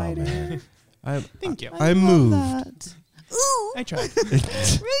cute. Wow, Ryder. man. Thank you. I love moved. that. Ooh, I tried.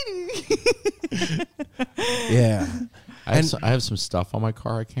 Ryder. Yeah. I have some stuff on my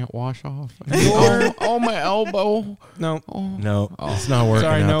car I can't wash off. Oh, my elbow. No, No, it's not working,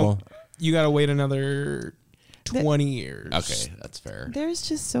 sorry, Apple. no. You got to wait another 20 years. Okay, that's fair. There's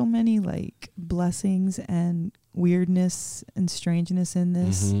just so many like blessings and weirdness and strangeness in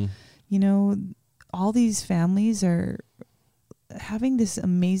this. Mhm. You know, all these families are having this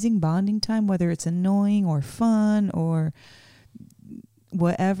amazing bonding time, whether it's annoying or fun or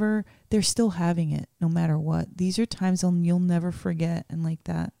whatever. They're still having it no matter what. These are times you'll never forget. And like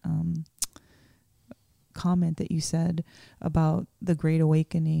that comment that you said about the Great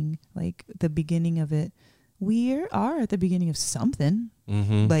Awakening, like the beginning of it, we are at the beginning of something.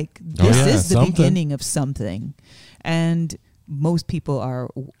 Mhm. Like Oh, this yeah, is the something. beginning of something. And most people are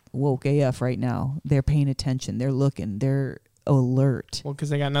woke AF right now. They're paying attention. They're looking. They're alert. Well, because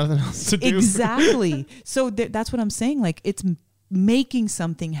they got nothing else to do. Exactly. So that's what I'm saying. Like it's making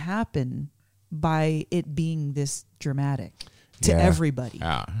something happen by it being this dramatic to Yeah. everybody.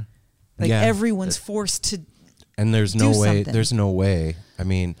 Yeah. Like Yeah. everyone's forced to. And there's no Do way. something. There's no way. I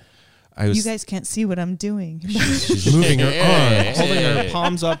mean, I was. You guys can't see what I'm doing. She's moving her arms. Holding her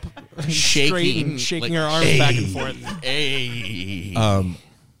palms up straight and shaking her arms back and forth. Hey.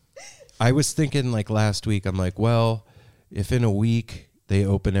 I was thinking like last week, I'm like, well, if in a week they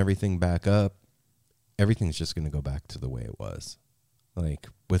open everything back up, everything's just going to go back to the way it was. Like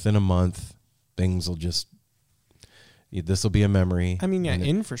within a month, things will just, this will be a memory. I mean, yeah, And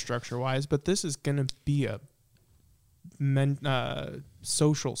infrastructure wise, but this is going to be a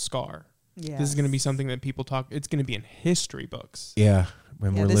social scar. This is going to be something that people talk. It's going to be in history books. yeah,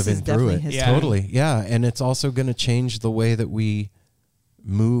 when Yeah, we're this is living through definitely it. history. Yeah. Totally. Yeah. And it's also going to change the way that we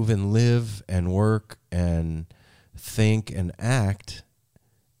move and live and work and think and act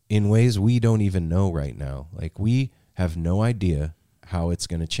in ways we don't even know right now. Like we have no idea how it's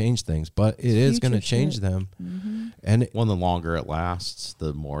going to change things, but it is going to Future change shit. them. Mm-hmm. And Well, the longer it lasts,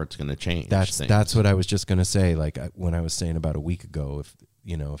 the more it's going to change. that's things. what I was just going to say. Like when I was saying about a week ago,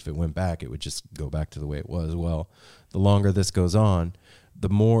 if it went back, it would just go back to the way it was. Well, the longer this goes on,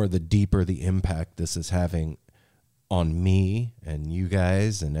 the deeper the impact this is having on me and you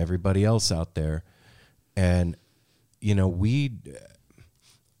guys and everybody else out there. And, we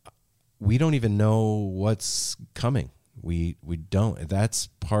don't even know what's coming. We don't. That's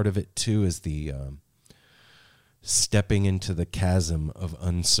part of it too, is the stepping into the chasm of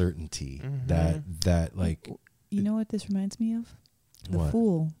uncertainty. That like, you know what this reminds me of? The What?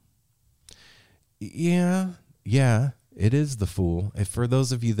 Fool. Yeah, it is the Fool. If for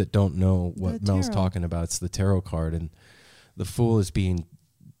those of you that don't know what The Mel's tarot. talking about, it's the tarot card, and the Fool is being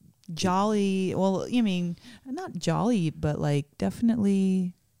Jolly. Well, you mean not jolly, but like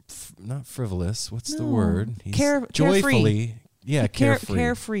definitely not frivolous. What's the No. word? He's Carefree. joyfully. Yeah, carefree.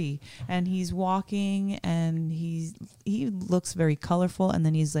 Carefree. And he's walking, and he looks very colorful, and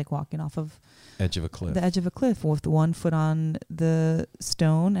then he's like walking off of Edge of a cliff. the edge of a cliff with 1 foot on the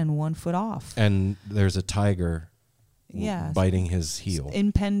stone and 1 foot off. And there's a tiger Yeah. biting his heel.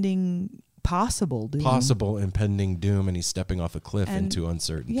 Impending possible doom. Possible impending doom, and he's stepping off a cliff And- into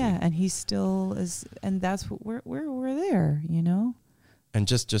uncertainty. Yeah, and he still is, and that's what we're there, you know? And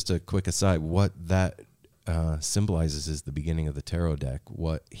just a quick aside, what that symbolizes is the beginning of the tarot deck.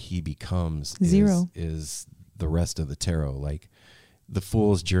 What he becomes Zero. is the rest of the tarot. Like the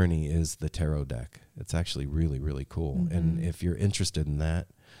Fool's Journey is the tarot deck. It's actually really, really cool. And if you're interested in that,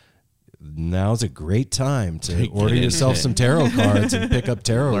 now's a great time to order yourself some tarot cards and pick up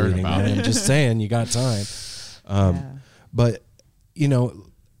tarot Learn reading. about Man. it. I'm just saying, you got time. Yeah. But, you know,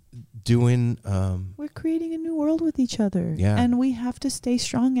 doing... We're creating a new world with each other. Yeah. And we have to stay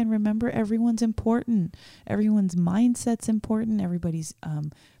strong and remember everyone's important. Everyone's mindset's important. Everybody's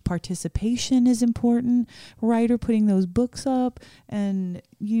participation is important. Writer putting those books up, and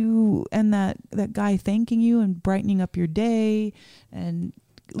you and that guy thanking you and brightening up your day, and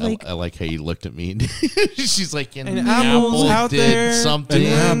like I like how you looked at me. She's like, and And Apple Apple's out did there. something.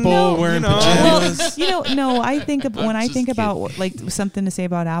 An apple wearing pajamas. no, I think of, when I just think kidding. about like something to say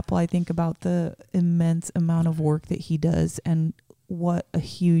about Apple, I think about the immense amount of work that he does and what a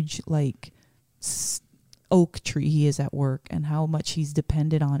huge like oak tree he is at work, and how much he's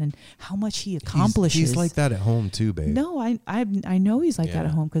depended on, and how much he accomplishes. He's like that at home too, babe. No, I know he's like that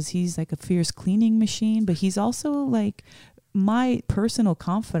at home, because he's like a fierce cleaning machine, but he's also like my personal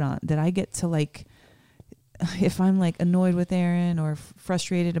confidant that I get to like, if I'm like annoyed with Aaron or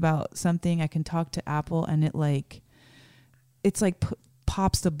frustrated about something, I can talk to Apple, and it like, it's like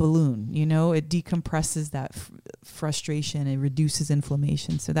pops the balloon, you know, it decompresses that frustration, it reduces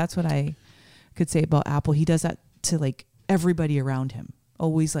inflammation. So that's what I could say about Apple. He does that to like everybody around him,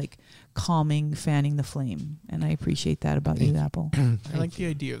 always like calming, fanning the flame. And I appreciate that about you, Apple. I like the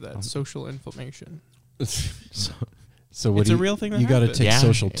idea of that social inflammation. So what It's do a real thing that you got to happens. take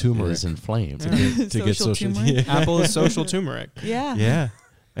social It turmeric is inflamed. to get Social social. turmeric? Yeah. Apple is social turmeric. Yeah. Yeah,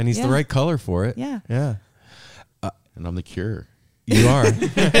 and he's the Yeah. right color for it. Yeah. Yeah, And I'm the cure. you are.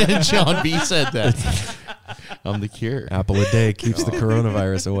 John B said that. I'm the cure. Apple a day keeps the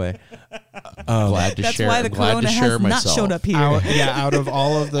coronavirus away. Glad to That's share. why the glad corona to share has myself. not showed up here. Out of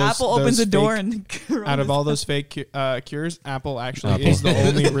all of those, Apple opens those the door fake- and out of all those fake cures, Apple actually Apple. is the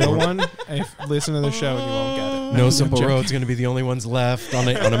only real one. If listen to the show, and you won't get it. No Simple Road's going to be the only ones left on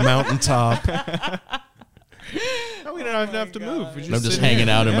a mountaintop. No, we don't have to move. We And I'm just sit hanging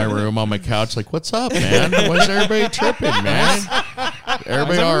here. out in my room on my couch, like, "What's up, man? Why's everybody tripping, man?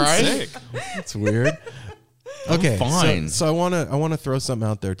 Everybody all Everyone's right?" sick. It's weird. Okay, fine. So I want to throw something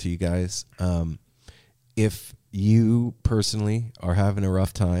out there to you guys. If you personally are having a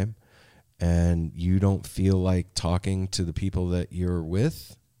rough time and you don't feel like talking to the people that you're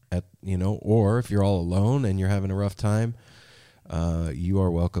with, or if you're all alone and you're having a rough time, you are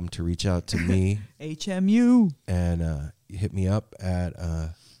welcome to reach out to me HMU. and hit me up at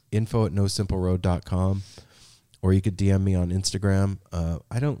info@nosimpleroad.com, or you could DM me on Instagram.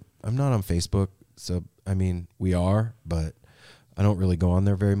 I'm not on Facebook, so I mean we are, but I don't really go on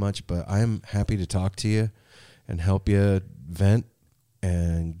there very much. But I'm happy to talk to you and help you vent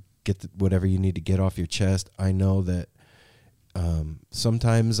and get whatever you need to get off your chest. I know that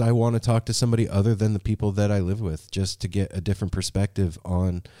sometimes I want to talk to somebody other than the people that I live with, just to get a different perspective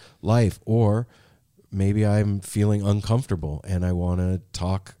on life, or maybe I'm feeling uncomfortable and I want to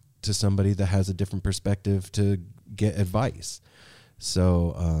talk to somebody that has a different perspective to get advice.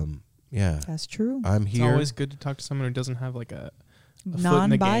 So, yeah, That's true. I'm It's here. always good to talk to someone who doesn't have like a foot in the game.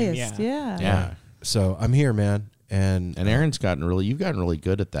 Non-biased. Yeah. Yeah. So I'm here, man. And Aaron's you've gotten really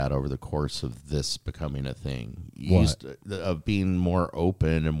good at that over the course of this becoming a thing. Of being more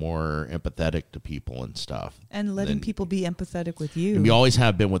open and more empathetic to people and stuff. And letting Then- people be empathetic with you. And you always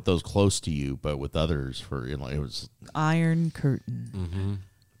have been with those close to you, but with others, it was. Iron curtain.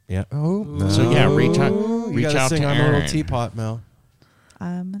 yeah. Oh, no. So, yeah, reach out- You reach gotta out sing to I'm a little Aaron. teapot, Mel.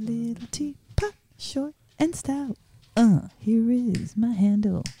 I'm a little teapot, short and stout. Here is my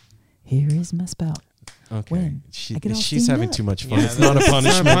handle. Here is my spout. Okay. when I get all She's steamed having up. too much fun. Yeah, It's not a It's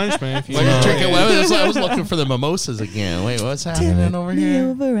punishment. not a punishment. If you Like you're drinking lemon. I was looking for the mimosas again. Wait, what's happening over Me here?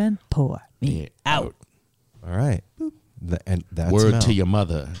 over and pour me out. All right. And that's Word Mel. to your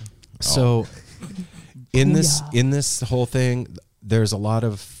mother. So in Booyah. this whole thing, there's a lot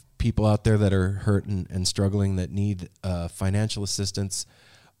of people out there that are hurting and struggling that need financial assistance.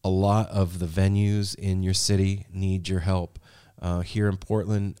 A lot of the venues in your city need your help. Here in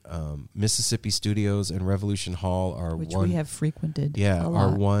Portland, Mississippi Studios and Revolution Hall are Which one. we have frequented. Yeah, a our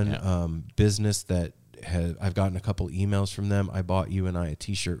lot. one business that I've gotten a couple emails from them. I bought you and I a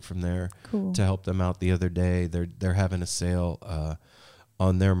T-shirt from there Cool. to help them out the other day. They're having a sale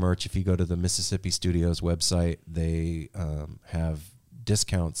on their merch. If you go to the Mississippi Studios website, they have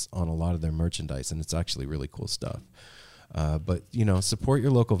discounts on a lot of their merchandise, and it's actually really cool stuff. But support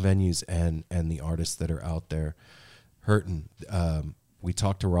your local venues and the artists that are out there hurting. We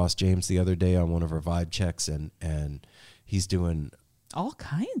talked to Ross James the other day on one of our vibe checks, and he's doing all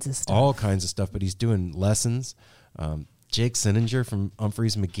kinds of stuff. all kinds of stuff, but he's doing lessons. Jake Sininger from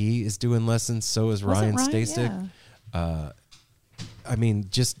Humphreys McGee is doing lessons. So is Ryan Stasek. Yeah. I mean,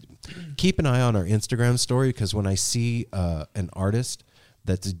 just keep an eye on our Instagram story, because when I see an artist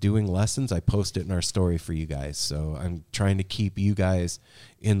that's doing lessons, I post it in our story for you guys. So I'm trying to keep you guys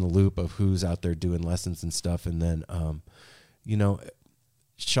in the loop of who's out there doing lessons and stuff. And then,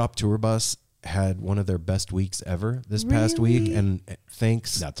 Shop Tour Bus had one of their best weeks ever this past week, Really? and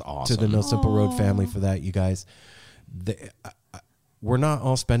thanks That's to awesome. the No Simple Road family for that, you guys. We're not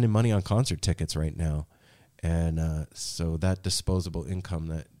all spending money on concert tickets right now, and so that disposable income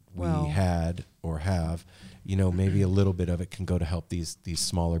that we Well- had or have, maybe a little bit of it can go to help these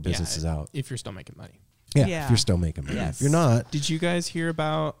smaller businesses out. if you're still making money. Yeah, Yeah. if you're still making money. Yes. If you're not, Did you guys hear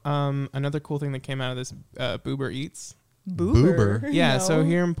about another cool thing that came out of this Boober Eats? Boober. Yeah, so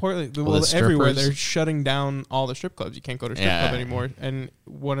here in Portland, Well, the everywhere strippers? they're shutting down all the strip clubs. You can't go to a strip Yeah. club anymore. And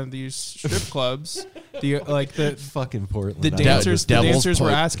one of these strip clubs, the fucking Portland. the I- dancers, the Devil's dancers were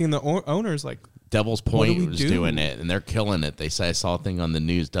Point. asking the owners like, Devil's What do Point we was do? doing it, and they're killing it. They say I saw a thing on the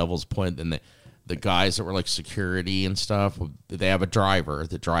news. Devil's Point, and the guys that were like security and stuff, they have a driver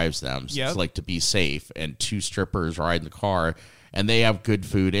that drives them, so Yep. it's like to be safe, and two strippers ride in the car, and they have good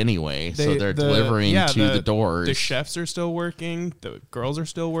food anyway, so they're delivering to the doors. The chefs are still working. The girls are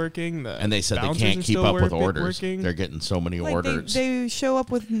still working. And they said they bouncers can't are keep still up with work- orders. working. They're getting so many Like orders. they show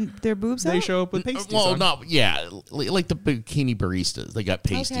up with their boobs They out? show up with pasties Well, on. like the bikini baristas. They got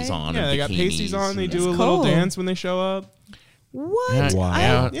pasties Okay. on. Yeah, and they got pasties bikinis on. They and- do a That's little cool. dance when they show up. What? Yeah, Wow.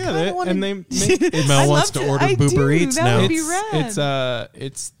 yeah. Yeah, kinda wanna- and they make Mel I wants love to order I Boober do. Eats That now. would be rad.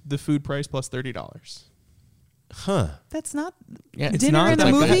 it's the food price plus $30. Huh. That's not Yeah, It's dinner not and a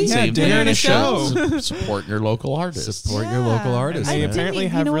like movie. that. Yeah, Same dinner thing and a as show. Supporting your local artists. Support your local artists. And they I man. apparently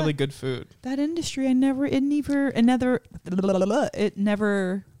didn't- you have know really what? good food. That industry. It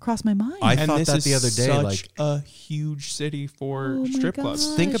never crossed my mind. I And thought this that is the other day, such like- a huge city for Oh my strip clubs.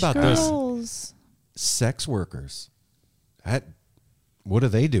 gosh, Think about this. girls. Sex workers. What are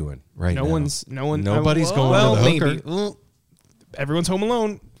they doing right now? No one. Nobody's going well, to the hooker. maybe. Well, everyone's home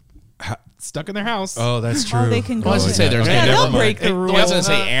alone, Ha- stuck in their house. Oh, that's true. Oh, they can go I was gonna say there's yeah, gonna they'll never break the I rules. was gonna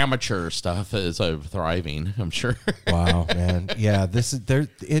say amateur stuff is thriving. I'm sure. Wow, man. Yeah, this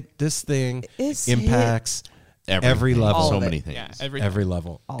thing It's impacts every Everything. level. All So of it. many things. Yeah, every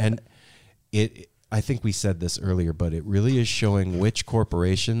level. All of And it I think we said this earlier, but it really is showing which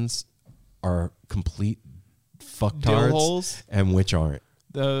corporations are complete fucktards holes. and which aren't.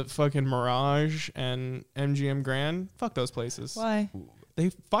 The fucking Mirage and MGM Grand. Fuck those places. Why? They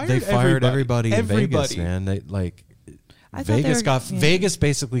fired. They fired everybody in Everybody. Vegas, man. They like I thought they Vegas were- yeah. Vegas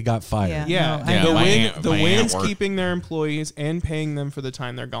basically got fired. Yeah. Yeah, No, I the know. my win. aunt- The my aunt win's worked- keeping their employees and paying them for the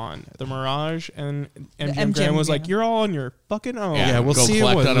time they're gone. The Mirage and MGM MGM Grand was like, Grand. "You're all on your fucking own." Yeah, we'll Go see you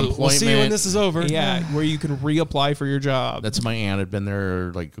collect when unemployment. this is over. Yeah, where you can reapply for your job. That's my aunt had been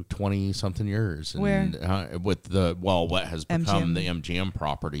there like 20 something years. And, Where? with what has become MGM. the MGM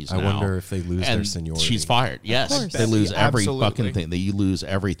properties I now. wonder if they lose their And seniority. She's fired. Yes, course. they lose every Absolutely. fucking thing. They lose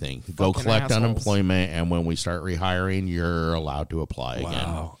everything. Go Fucking collect assholes. unemployment, and when we start rehiring, you're allowed to apply again.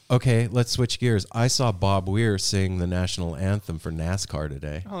 Wow. Okay, let's switch gears. I saw Bob Weir sing the national anthem for NASCAR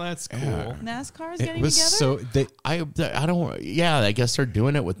today. Oh, that's cool. NASCAR is It getting was together. so I don't. Yeah, I guess they're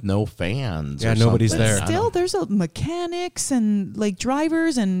doing it with no fans. Yeah, or nobody's something. there. I Still, don't- there's mechanics and like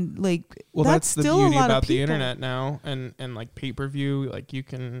drivers and like. Well, that's the still beauty a lot about of the people. internet now, and like pay per view. Like you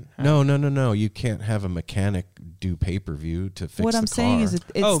can. Have, No. You can't have a mechanic do pay-per-view to fix What the I'm car. saying is, it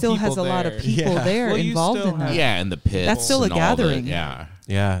Oh, still has a people lot of there. people Yeah. there Well, you involved still in that. have- Yeah, and the pits. That's still a and all the- gathering. yeah.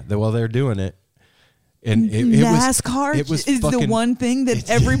 Yeah, well, they're doing it. And NASCAR it was is fucking, the one thing that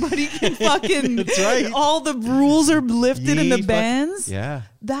everybody can fucking. That's right. All the rules are lifted in the Fuck- bands. Yeah.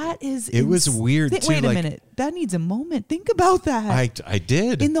 That is. It was weird, too, Wait a like- minute. That needs a moment. Think about that. I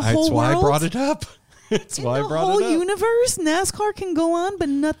did. In the whole That's why world? I brought it up. That's In why I the brought whole it up. universe, NASCAR can go on, but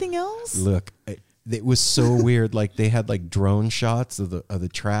nothing else. Look, it was so weird. Like they had like drone shots of the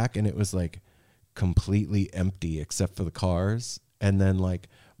track, and it was like completely empty except for the cars. And then like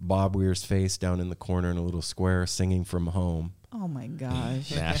Bob Weir's face down in the corner in a little square singing From Home. Oh my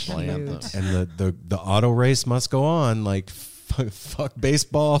gosh. National anthem. And the auto race must go on. Like fuck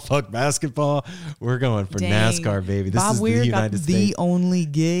baseball, fuck basketball. We're going for Dang. NASCAR, baby. This Bob is Weir the got United the States. only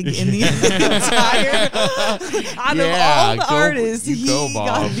gig in the entire. Out of all the artists, you he go, got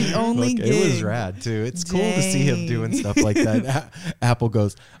Bob. the only Look, gig. it was rad too. It's cool to see him doing stuff like that. Apple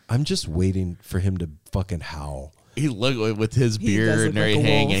goes, I'm just waiting for him to fucking howl. He look with his He beard does and look like a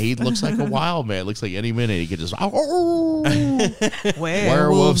everything, wolf. and he looks like a wild man. Looks like any minute he could just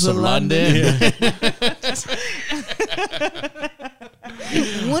Werewolves of London.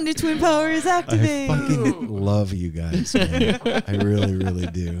 Wonder Twin Power is I activated. fucking love you guys, man. I really, really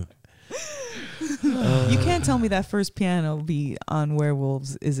do. You can't tell me that first piano beat on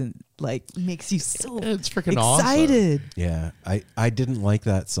Werewolves isn't like makes you so It's freaking awesome. excited. Yeah, I didn't like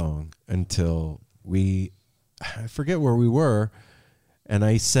that song until I forget where we were, and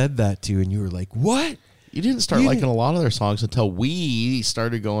I said that to you, and you were like, "What?" You didn't start You liking didn't- a lot of their songs until we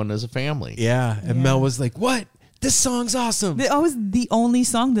started going as a family. Yeah, and Yeah. Mel was like, "What? This song's awesome." That was the only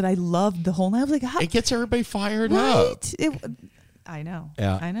song that I loved the whole night. I was like, how, It gets everybody fired up. right? I know.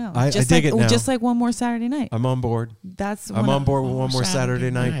 Yeah. I know. I just dig like, it now. Just like One More Saturday Night. I'm on board. That's I'm on board with One More Saturday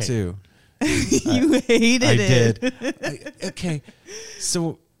Saturday Night Night. too. You hated I it. did. Okay,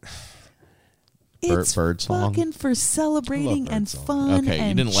 so It's Bird song. fucking for celebrating Bird and song. fun. Okay, you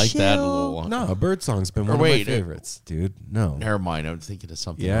and didn't like that a chill. little long. no, a bird song's been one Or of wait, my favorites, dude. No, Never mind. I'm thinking of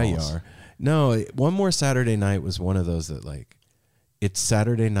something yeah, else. you are. No, One More Saturday Night was one of those that like, it's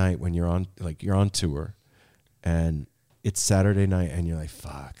Saturday night when you're on tour, and it's Saturday night and you're like,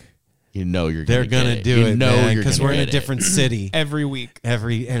 fuck, You know you're they're gonna gonna do it, know because you're we're in a gonna get it. different city every week.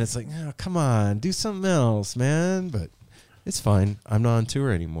 and it's like, oh, come on, do something else, man. But it's fine. I'm not on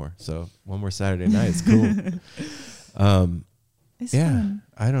tour anymore, so One More Saturday Night is cool. It's Yeah, fun.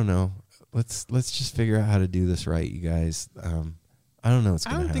 I don't know. Let's just figure out how to do this right, you guys. I don't know what's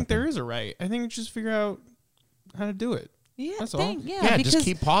I gonna don't happen. think there is a right. I think just figure out how to do it. Yeah, That's all. Yeah, just because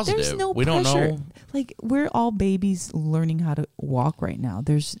keep positive. There's no We don't pressure. know. Like we're all babies learning how to walk right now.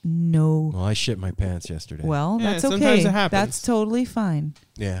 There's no. Well, I shit my pants yesterday. Well, Yeah, that's sometimes okay. it happens. That's totally fine.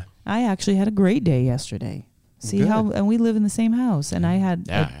 yeah. I actually had a great day yesterday. See Good. how, and we live in the same house, and I had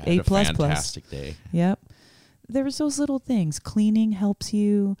Yeah, I a had A a plus. fantastic day. Yep. There was those little things. Cleaning helps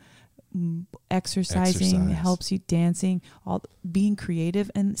you. Exercising Exercise. helps you. Dancing, all being creative,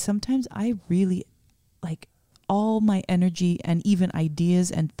 and sometimes I really like all my energy and even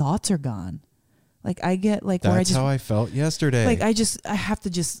ideas and thoughts are gone. Like I get like where I That's just how I felt yesterday. like I have to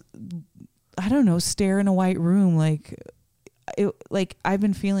just I don't know, stare in a white room like I've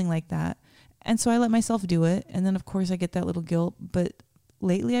been feeling like that. And so I let myself do it, and then of course I get that little guilt, but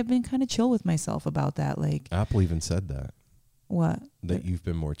lately I've been kind of chill with myself about that. Like Apple even said that what? you've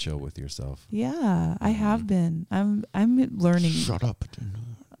been more chill with yourself. Yeah, I have been. I'm learning. Shut up.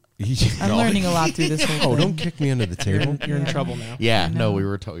 I'm learning a lot through this whole Oh, thing. don't kick me under the table. You're in Yeah. trouble now. Yeah, I no, know. we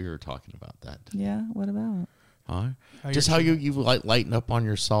were talking about that. Yeah, what about? Huh? How Just you're how you lighten up on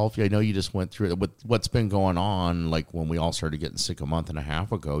yourself. I know you just went through it with what's been going on. Like when we all started getting sick a month and a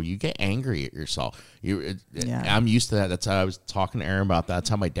half ago, you get angry at yourself. Yeah. I'm used to that. That's how I was talking to Aaron about that. That's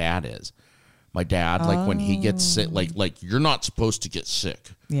how my dad is. My dad, like when he gets sick, like you're not supposed to get sick.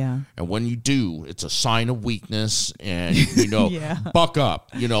 Yeah. And when you do, it's a sign of weakness, and you know, Yeah. buck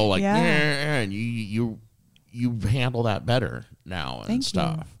up. You know, like Yeah. and you handle that better now and Thank you.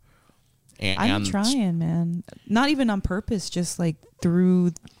 stuff. And, I'm trying, man. Not even on purpose, just like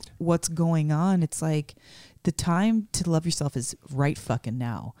through what's going on. It's like the time to love yourself is right fucking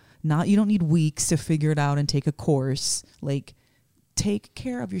now. Not you don't need weeks to figure it out and take a course. Like take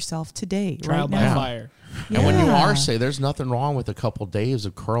care of yourself today, Trial right by now. fire. And when you Yeah. are sick, there's nothing wrong with a couple days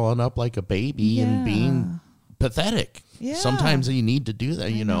of curling up like a baby and being pathetic. Yeah. Sometimes you need to do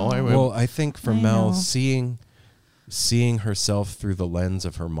that, you know. Well, I think for I Mel, know. seeing herself through the lens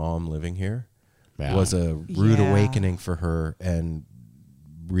of her mom living here Yeah. was a rude Yeah. awakening for her, and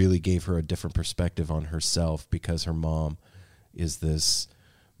really gave her a different perspective on herself, because her mom is this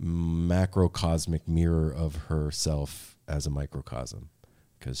macrocosmic mirror of herself as a microcosm,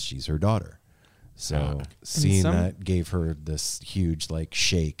 because she's her daughter. So seeing some- that gave her this huge like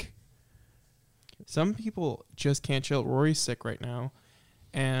shake. Some people just can't chill. Rory's sick right now,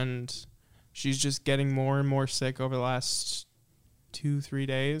 and she's just getting more and more sick over the last 2-3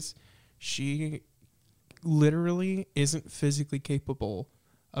 days. She literally isn't physically capable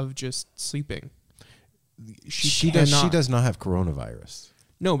of just sleeping. She does not have coronavirus.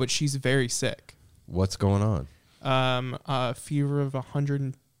 No, but she's very sick. What's going on? A fever of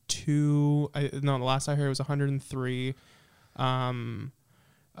 102. The last I heard was 103.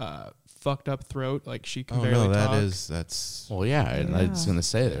 Fucked up throat, like she can barely talk. That's. Well, yeah, and I was gonna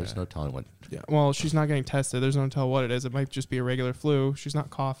say there's no telling what. Yeah, well, she's not getting tested. There's no tell what it is. It might just be a regular flu. She's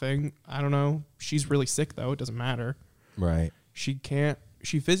not coughing. I don't know. She's really sick though. It doesn't matter. Right. She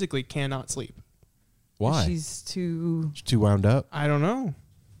physically cannot sleep. Why? She's too wound up. I don't know.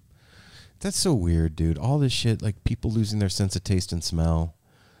 That's so weird, dude. All this shit, like people losing their sense of taste and smell,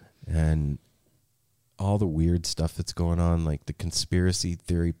 and all the weird stuff that's going on. Like the conspiracy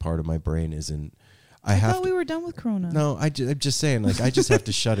theory part of my brain isn't. I thought we were done with Corona. No, I'm just saying. Like I just have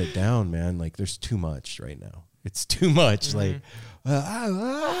to shut it down, man. Like there's too much right now. It's too much. Mm-hmm. Like.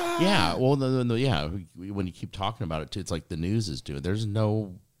 Yeah. Well, no, yeah. When you keep talking about it, too, it's like the news is doing. There's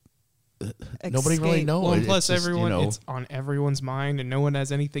no. Nobody really knows. Well, plus everyone, it's on everyone's mind, and no one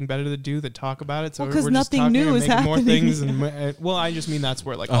has anything better to do than talk about it. So because we're just nothing new is happening. More things, and well, I just mean that's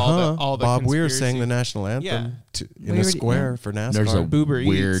where like all the Bob Weir conspiracy- sang the national anthem in a square for NASCAR. There's a Boober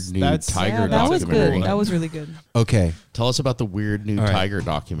weird Eats. new That's- tiger that was documentary. good. That was really good. Okay, Tell us about the weird new tiger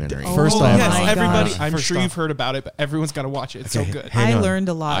documentary. First Oh off, Yes, my everybody. gosh. I'm First sure off- you've heard about it, but everyone's got to watch it. It's Okay, so good. hang I on. learned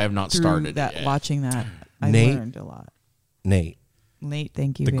a lot. I have not through started that. yet. Watching that, I Nate, learned a lot. Nate,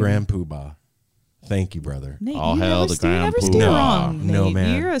 Thank you. the baby. Grand Poobah. Thank you, brother. Nate, All you hail never, the you Grand never steer Poobah. wrong. No, Nate.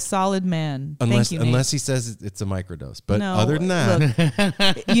 man. You're a solid man. Unless Thank you, Nate. unless he says it's a microdose, but No, other than that,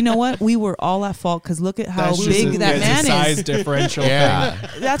 look, you know what? We were all at fault because look at how That's just big that it's a man size is. differential. Yeah.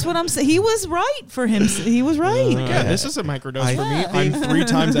 thing. That's what I'm saying. He was right for him. He was right. Yeah, this is a microdose for me. Yeah. I'm 3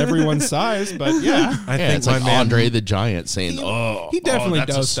 times everyone's size, but yeah. I Yeah, think it's my like man. Andre the Giant saying, He definitely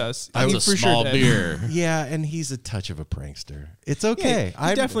that's dosed a, us. That's He a for small sure did. beer. Yeah, and he's a touch of a prankster. It's okay.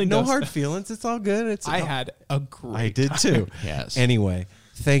 he definitely no does hard that. feelings. It's all good. I had a great I did too. Yes. Anyway,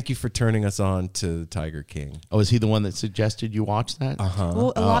 thank you for turning us on to Tiger King. Oh, is he the one that suggested you watch that?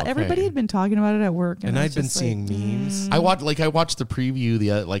 Well, a lot. okay. Everybody had been talking about it at work, And I I'd was been just seeing like, memes. I watched the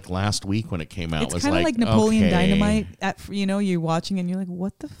preview last week when it came out. It's It was kind of like Napoleon okay. Dynamite. You're watching and you're like,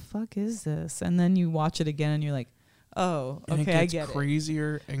 what the fuck is this? And then you watch it again and you're like, oh, And okay, it I gets get it.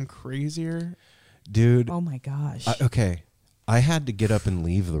 crazier and crazier. Dude, Oh my gosh. okay. I had to get up and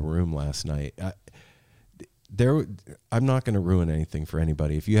leave the room last night. I'm not going to ruin anything for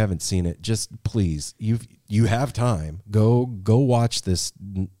anybody. If you haven't seen it, just please, you have time. Go watch this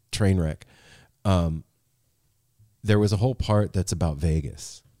train wreck. There was a whole part that's about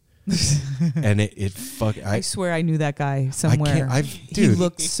Vegas, and I swear I knew that guy somewhere. He dude.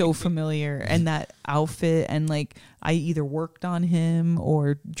 looked so familiar, and that outfit, and like I either worked on him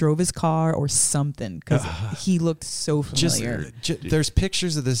or drove his car or something because he looked so familiar. There's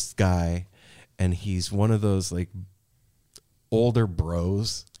pictures of this guy, and he's one of those like older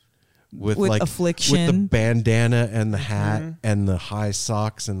bros with like affliction, with the bandana and the hat and the high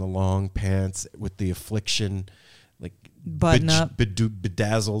socks and the long pants with the affliction, like button up,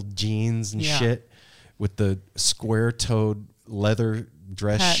 bedazzled jeans and shit, with the square-toed leather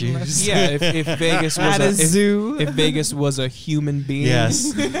dress Hat and shoes. Yeah, if Vegas was At a zoo. if Vegas was a human being.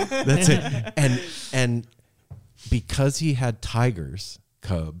 Yes, that's it. And because he had tigers,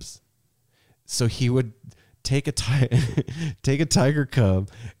 cubs, so he would take a tiger cub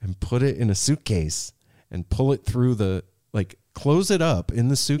and put it in a suitcase and pull it through close it up in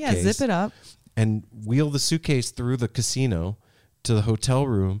the suitcase. Yeah, zip it up. And wheel the suitcase through the casino to the hotel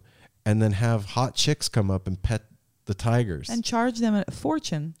room, and then have hot chicks come up and pet the tigers And charge them a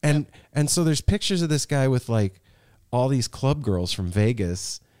fortune. And so there's pictures of this guy with like all these club girls from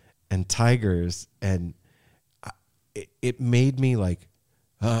Vegas and tigers, and it made me like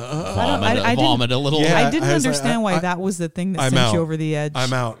vomit a little. Yeah, I didn't I was like, understand why that was the thing that I'm sent out. you over the edge.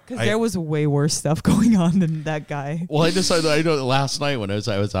 I'm out. Because there was way worse stuff going on than that guy. Well, I know last night when I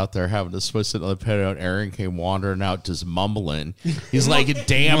was out there having to switch it on the patio, and Aaron came wandering out just mumbling. He's like,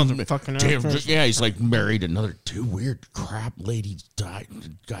 damn, yeah, he's like married another 2 weird crap ladies died.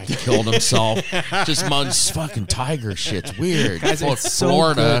 Guy killed himself. Just mugs fucking tiger shit's weird. Guys, it's so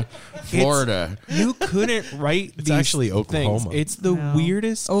Florida. good. You couldn't write It's these actually Oklahoma. things. It's the No.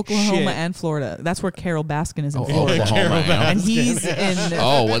 weirdest Oklahoma shit. and Florida. That's where Carol Baskin is in Florida. Oklahoma. And he's in.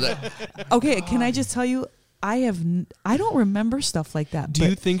 Oh, well, Okay, can I just tell you? I don't remember stuff like that. Do but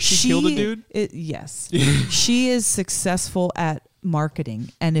you think she killed a dude? Yes. She is successful at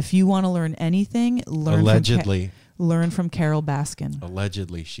marketing. And if you want to learn anything, learn from Carol Baskin.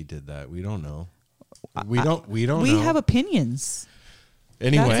 Allegedly, she did that. We don't know. We don't know. We have opinions.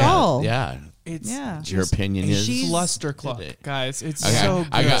 Anyway, that's all. Yeah. Your opinion is she's luster clock, guys. It's okay. so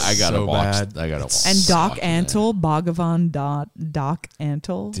good. I gotta so watch. bad. I gotta watch. And Doc Antle, Bhagavan Doc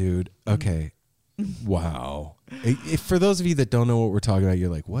Antle. Dude, okay. Wow. For those of you that don't know what we're talking about, you're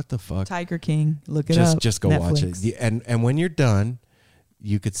like, what the fuck? Tiger King. Look it up. Just go Netflix. watch it. And when you're done,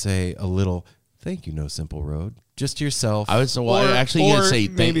 you could say a little, thank you, No Simple Road. Just to yourself. I was actually going to say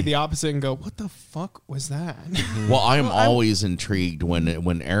maybe the opposite and go, what the fuck was that? Well, I'm always intrigued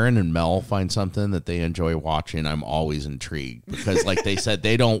when Aaron and Mel find something that they enjoy watching. I'm always intrigued because, like they said,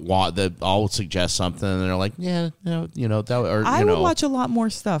 they don't want that. I'll suggest something and they're like, yeah, that. Or I would watch a lot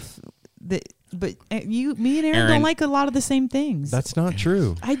more stuff. But me and Aaron don't like a lot of the same things. That's not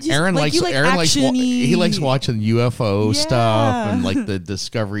true. Aaron likes he likes watching UFO stuff and like the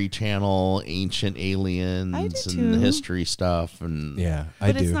Discovery Channel, ancient aliens and history stuff and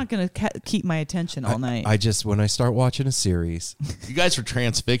but it's not going to keep my attention all night. I just when I start watching a series, you guys are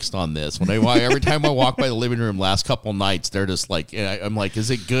transfixed on this. Every time I walk by the living room, last couple nights, they're just like, I'm like,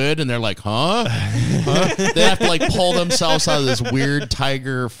 is it good? And they're like, huh? They have to like pull themselves out of this weird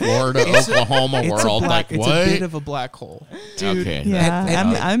Tiger, Florida, Oklahoma world. Like what? It's a bit of a black hole, dude. Okay.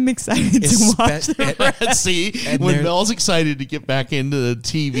 Yeah, I'm excited to watch it. See, when Mel's excited to get back into the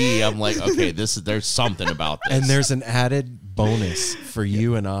TV, I'm like, okay, there's something about this. And there's an added bonus for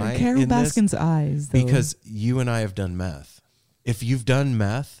you and I. Carol Baskin's eyes, though. Because you and I have done meth. If you've done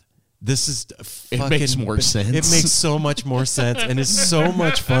meth, this is it makes more sense. It makes so much more sense, and it's so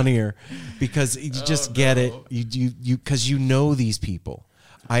much funnier because you just get it. You because you know these people.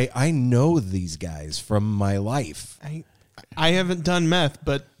 I know these guys from my life. I haven't done meth,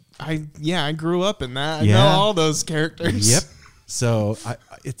 but I grew up in that. I know all those characters. Yep. So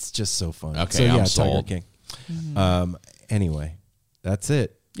it's just so fun. Okay, so I'm sold. Tiger King. Anyway, that's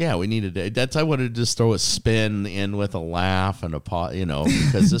it. Yeah, we needed it. That's I wanted to just throw a spin in with a laugh and a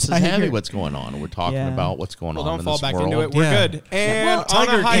because this is heavy. What's going on? We're talking about what's going on. Don't fall in this back world. into it. We're good. And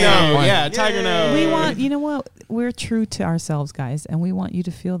Tiger on a high note, Tiger note. We want, you know what? We're true to ourselves, guys, and we want you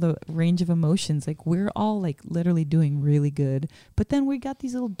to feel the range of emotions. Like we're all like literally doing really good, but then we got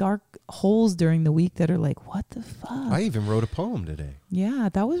these little dark holes during the week that are like, what the fuck? I even wrote a poem today. Yeah,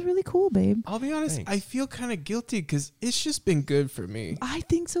 that was really cool, babe. I'll be honest. Thanks. I feel kind of guilty because it's just been good for me. I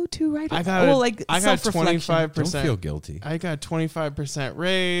think so too, right? I got 25%. Don't feel guilty. I got 25%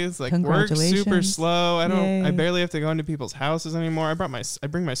 raise. Like work's super slow. I barely have to go into people's houses anymore. I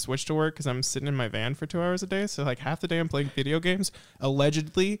bring my Switch to work because I'm sitting in my van for 2 hours a day. So like half the day I'm playing video games.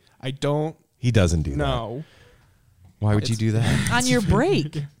 Allegedly, I don't. He doesn't do that. No. Why would you do that? On your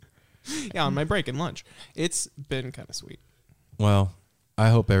break. Yeah, on my break and lunch. It's been kind of sweet. Well, I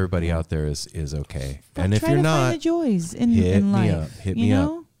hope everybody out there is okay. And if you're not, find the joys in life. Hit me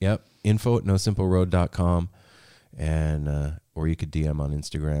up. Yep. info@nosimpleroad.com and or you could DM on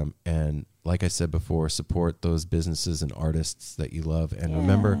Instagram. And like I said before, support those businesses and artists that you love. And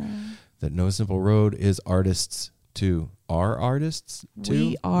remember that No Simple Road is artists too. Are artists too?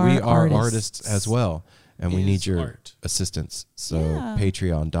 We are artists as well. And we need your assistance. So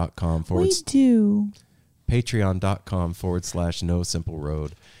patreon.com We do. Patreon.com/No Simple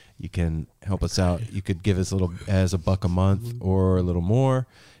Road. You can help us out. You could give us as $1 a month or a little more.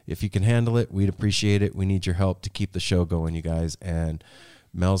 If you can handle it, we'd appreciate it. We need your help to keep the show going, you guys. And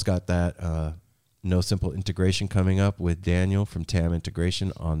Mel's got that No Simple integration coming up with Daniel from TAM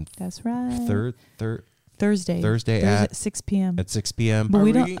Integration on that's right. Thursday at 6 p.m. At 6 p.m. But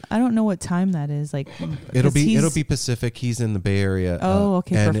I don't know what time that is. Like it'll be Pacific. He's in the Bay Area. Oh,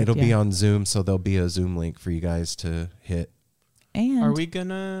 okay. And perfect, it'll be on Zoom, so there'll be a Zoom link for you guys to hit. And are we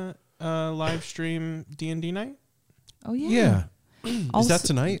gonna live stream D&D night? Oh yeah. Is that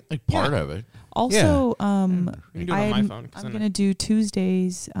tonight? Like part of it. Also, you can do it on my phone. I'm gonna do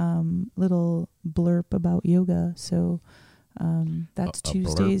Tuesdays little blurb about yoga. So that's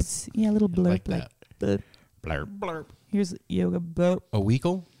Tuesdays. Blurb. Yeah, little blurb like that. Blurb. Here's yoga blurb. A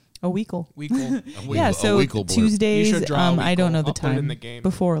weekle. Yeah, so Tuesdays. I don't know the I'll time. put it in the game.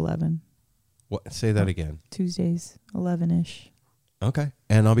 Before 11. What? Say that again. Tuesdays, 11ish. Okay.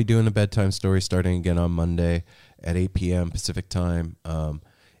 And I'll be doing a bedtime story starting again on Monday at 8 p.m. Pacific time.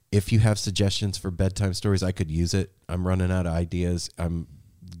 If you have suggestions for bedtime stories, I could use it. I'm running out of ideas. I'm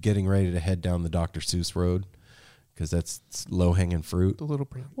getting ready to head down the Dr. Seuss road because that's low-hanging fruit. The Little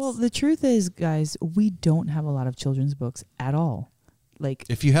Prince. Well, the truth is, guys, we don't have a lot of children's books at all. Like,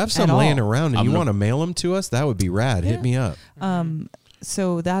 if you have some laying around and you want to mail them to us, that would be rad. Hit me up.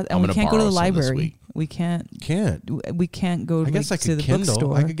 So that, and we can't go to the library. We can't go. I guess I could to the Kindle.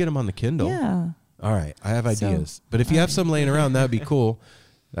 bookstore. I could get them on the Kindle. Yeah. All right, I have ideas. So, but if you have some laying around, that would be cool.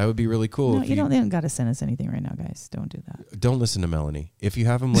 That would be really cool. No, if you don't got to send us anything right now, guys. Don't do that. Don't listen to Melanie. If you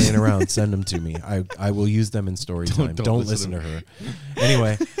have them laying around, send them to me. I will use them in story time. Don't listen to her.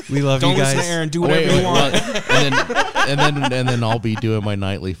 Anyway, we love you guys. Don't listen to Aaron. Do whatever you want. and then I'll be doing my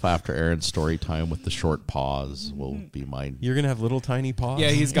nightly after Aaron's story time with the short pause. Will be mine. You're gonna have little tiny paws.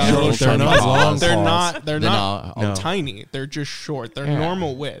 Yeah, he's got little they're tiny not paws. long. They're paws. not tiny. They're just short. They're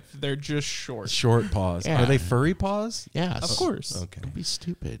normal width. They're just short. Short paws. Yeah. Are they furry paws? Yes, Of course. Okay. Don't be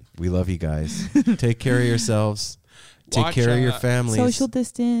stupid. We love you guys. Take care of yourselves. Take Watch, care of your families. Social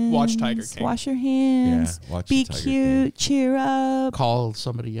distance. Watch Tiger King. Wash your hands. Yeah, watch Be the Tiger cute. Cheer up. Call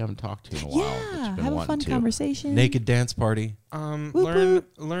somebody you haven't talked to in a while. that Yeah. you've been Have a wanting fun to. conversation. Naked dance party. Whoop,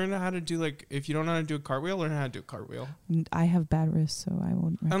 Learn how to do, like, if you don't know how to do a cartwheel, learn how to do a cartwheel. I have bad wrists, so I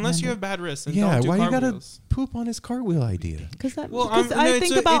won't. Unless you have bad wrists, and Yeah, don't do why you gotta cartwheels. poop on his cartwheel idea? Because I no,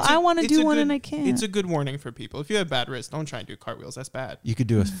 think about I want to it's do a one good- and I can't. It's a good warning for people. If you have bad wrists, don't try and do cartwheels. That's bad. You could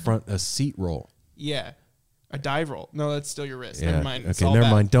do a seat roll. Yeah. A dive roll. No, that's still your wrist. Yeah. Never mind. It's Okay, all never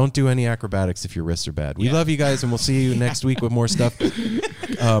bad. mind. Don't do any acrobatics if your wrists are bad. We Yeah. love you guys, and we'll see you next week with more stuff.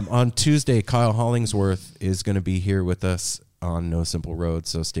 On Tuesday, Kyle Hollingsworth is going to be here with us on No Simple Road,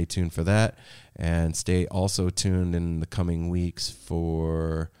 so stay tuned for that. And stay also tuned in the coming weeks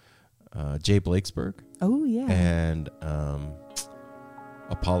for Jay Blakesburg Oh yeah, and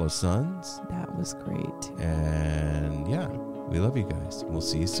Apollo Sons. that was great. And yeah, we love you guys. We'll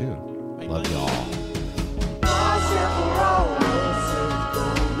see you soon. Love y'all.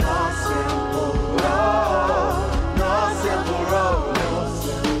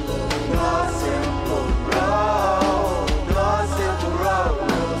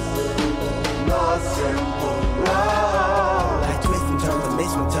 Like twist and turn, the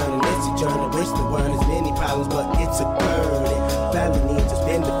mission turn, and it's a journey. Wish the world has many problems, but it's a burden. Family needs has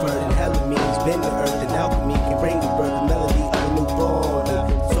been deferred, and hell it means been the earth, and alchemy can bring the birth, the melody of a newborn.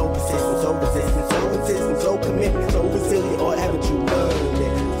 So persistent, so resistant, so insistent, so commitment, so resilient, or haven't you learned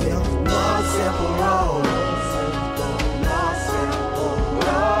it? No simple road. No simple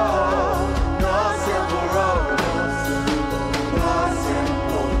road. No simple road. No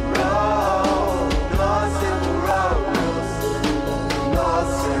simple road. No simple road. No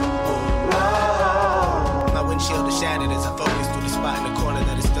simple road. My windshield is shattered as I focus through the spot in the corner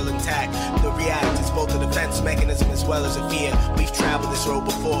that is still intact. The react is both a defense mechanism as well as a fear. We've traveled this road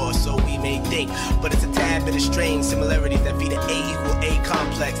before, so we may think, but it's a tad bit of strange similarities that feed an A equal A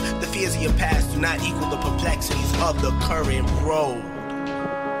complex. The fears of your past do not equal the perplexities of the current road.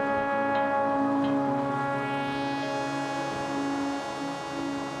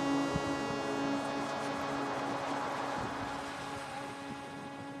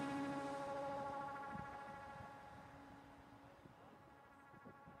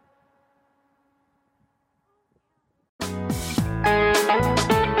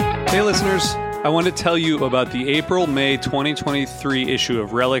 Hey listeners, I want to tell you about the April-May 2023 issue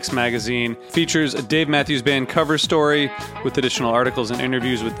of Relics magazine. Features a Dave Matthews Band cover story with additional articles and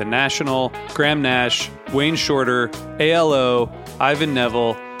interviews with The National, Graham Nash, Wayne Shorter, ALO, Ivan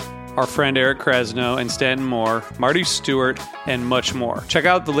Neville, our friend Eric Krasno and Stanton Moore, Marty Stewart, and much more. Check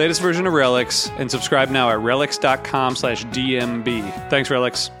out the latest version of Relics and subscribe now at relics.com/DMB. Thanks,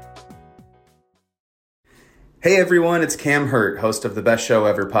 Relics. Hey everyone, it's Cam Hurt, host of the Best Show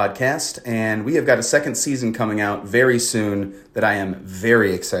Ever podcast, and we have got a second season coming out very soon that I am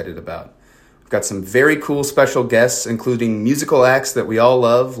very excited about. We've got some very cool special guests, including musical acts that we all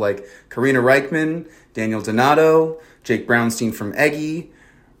love, like Karina Reichman, Daniel Donato, Jake Brownstein from Eggy,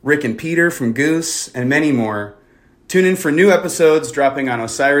 Rick and Peter from Goose, and many more. Tune in for new episodes dropping on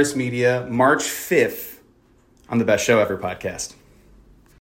Osiris Media March 5th on the Best Show Ever podcast.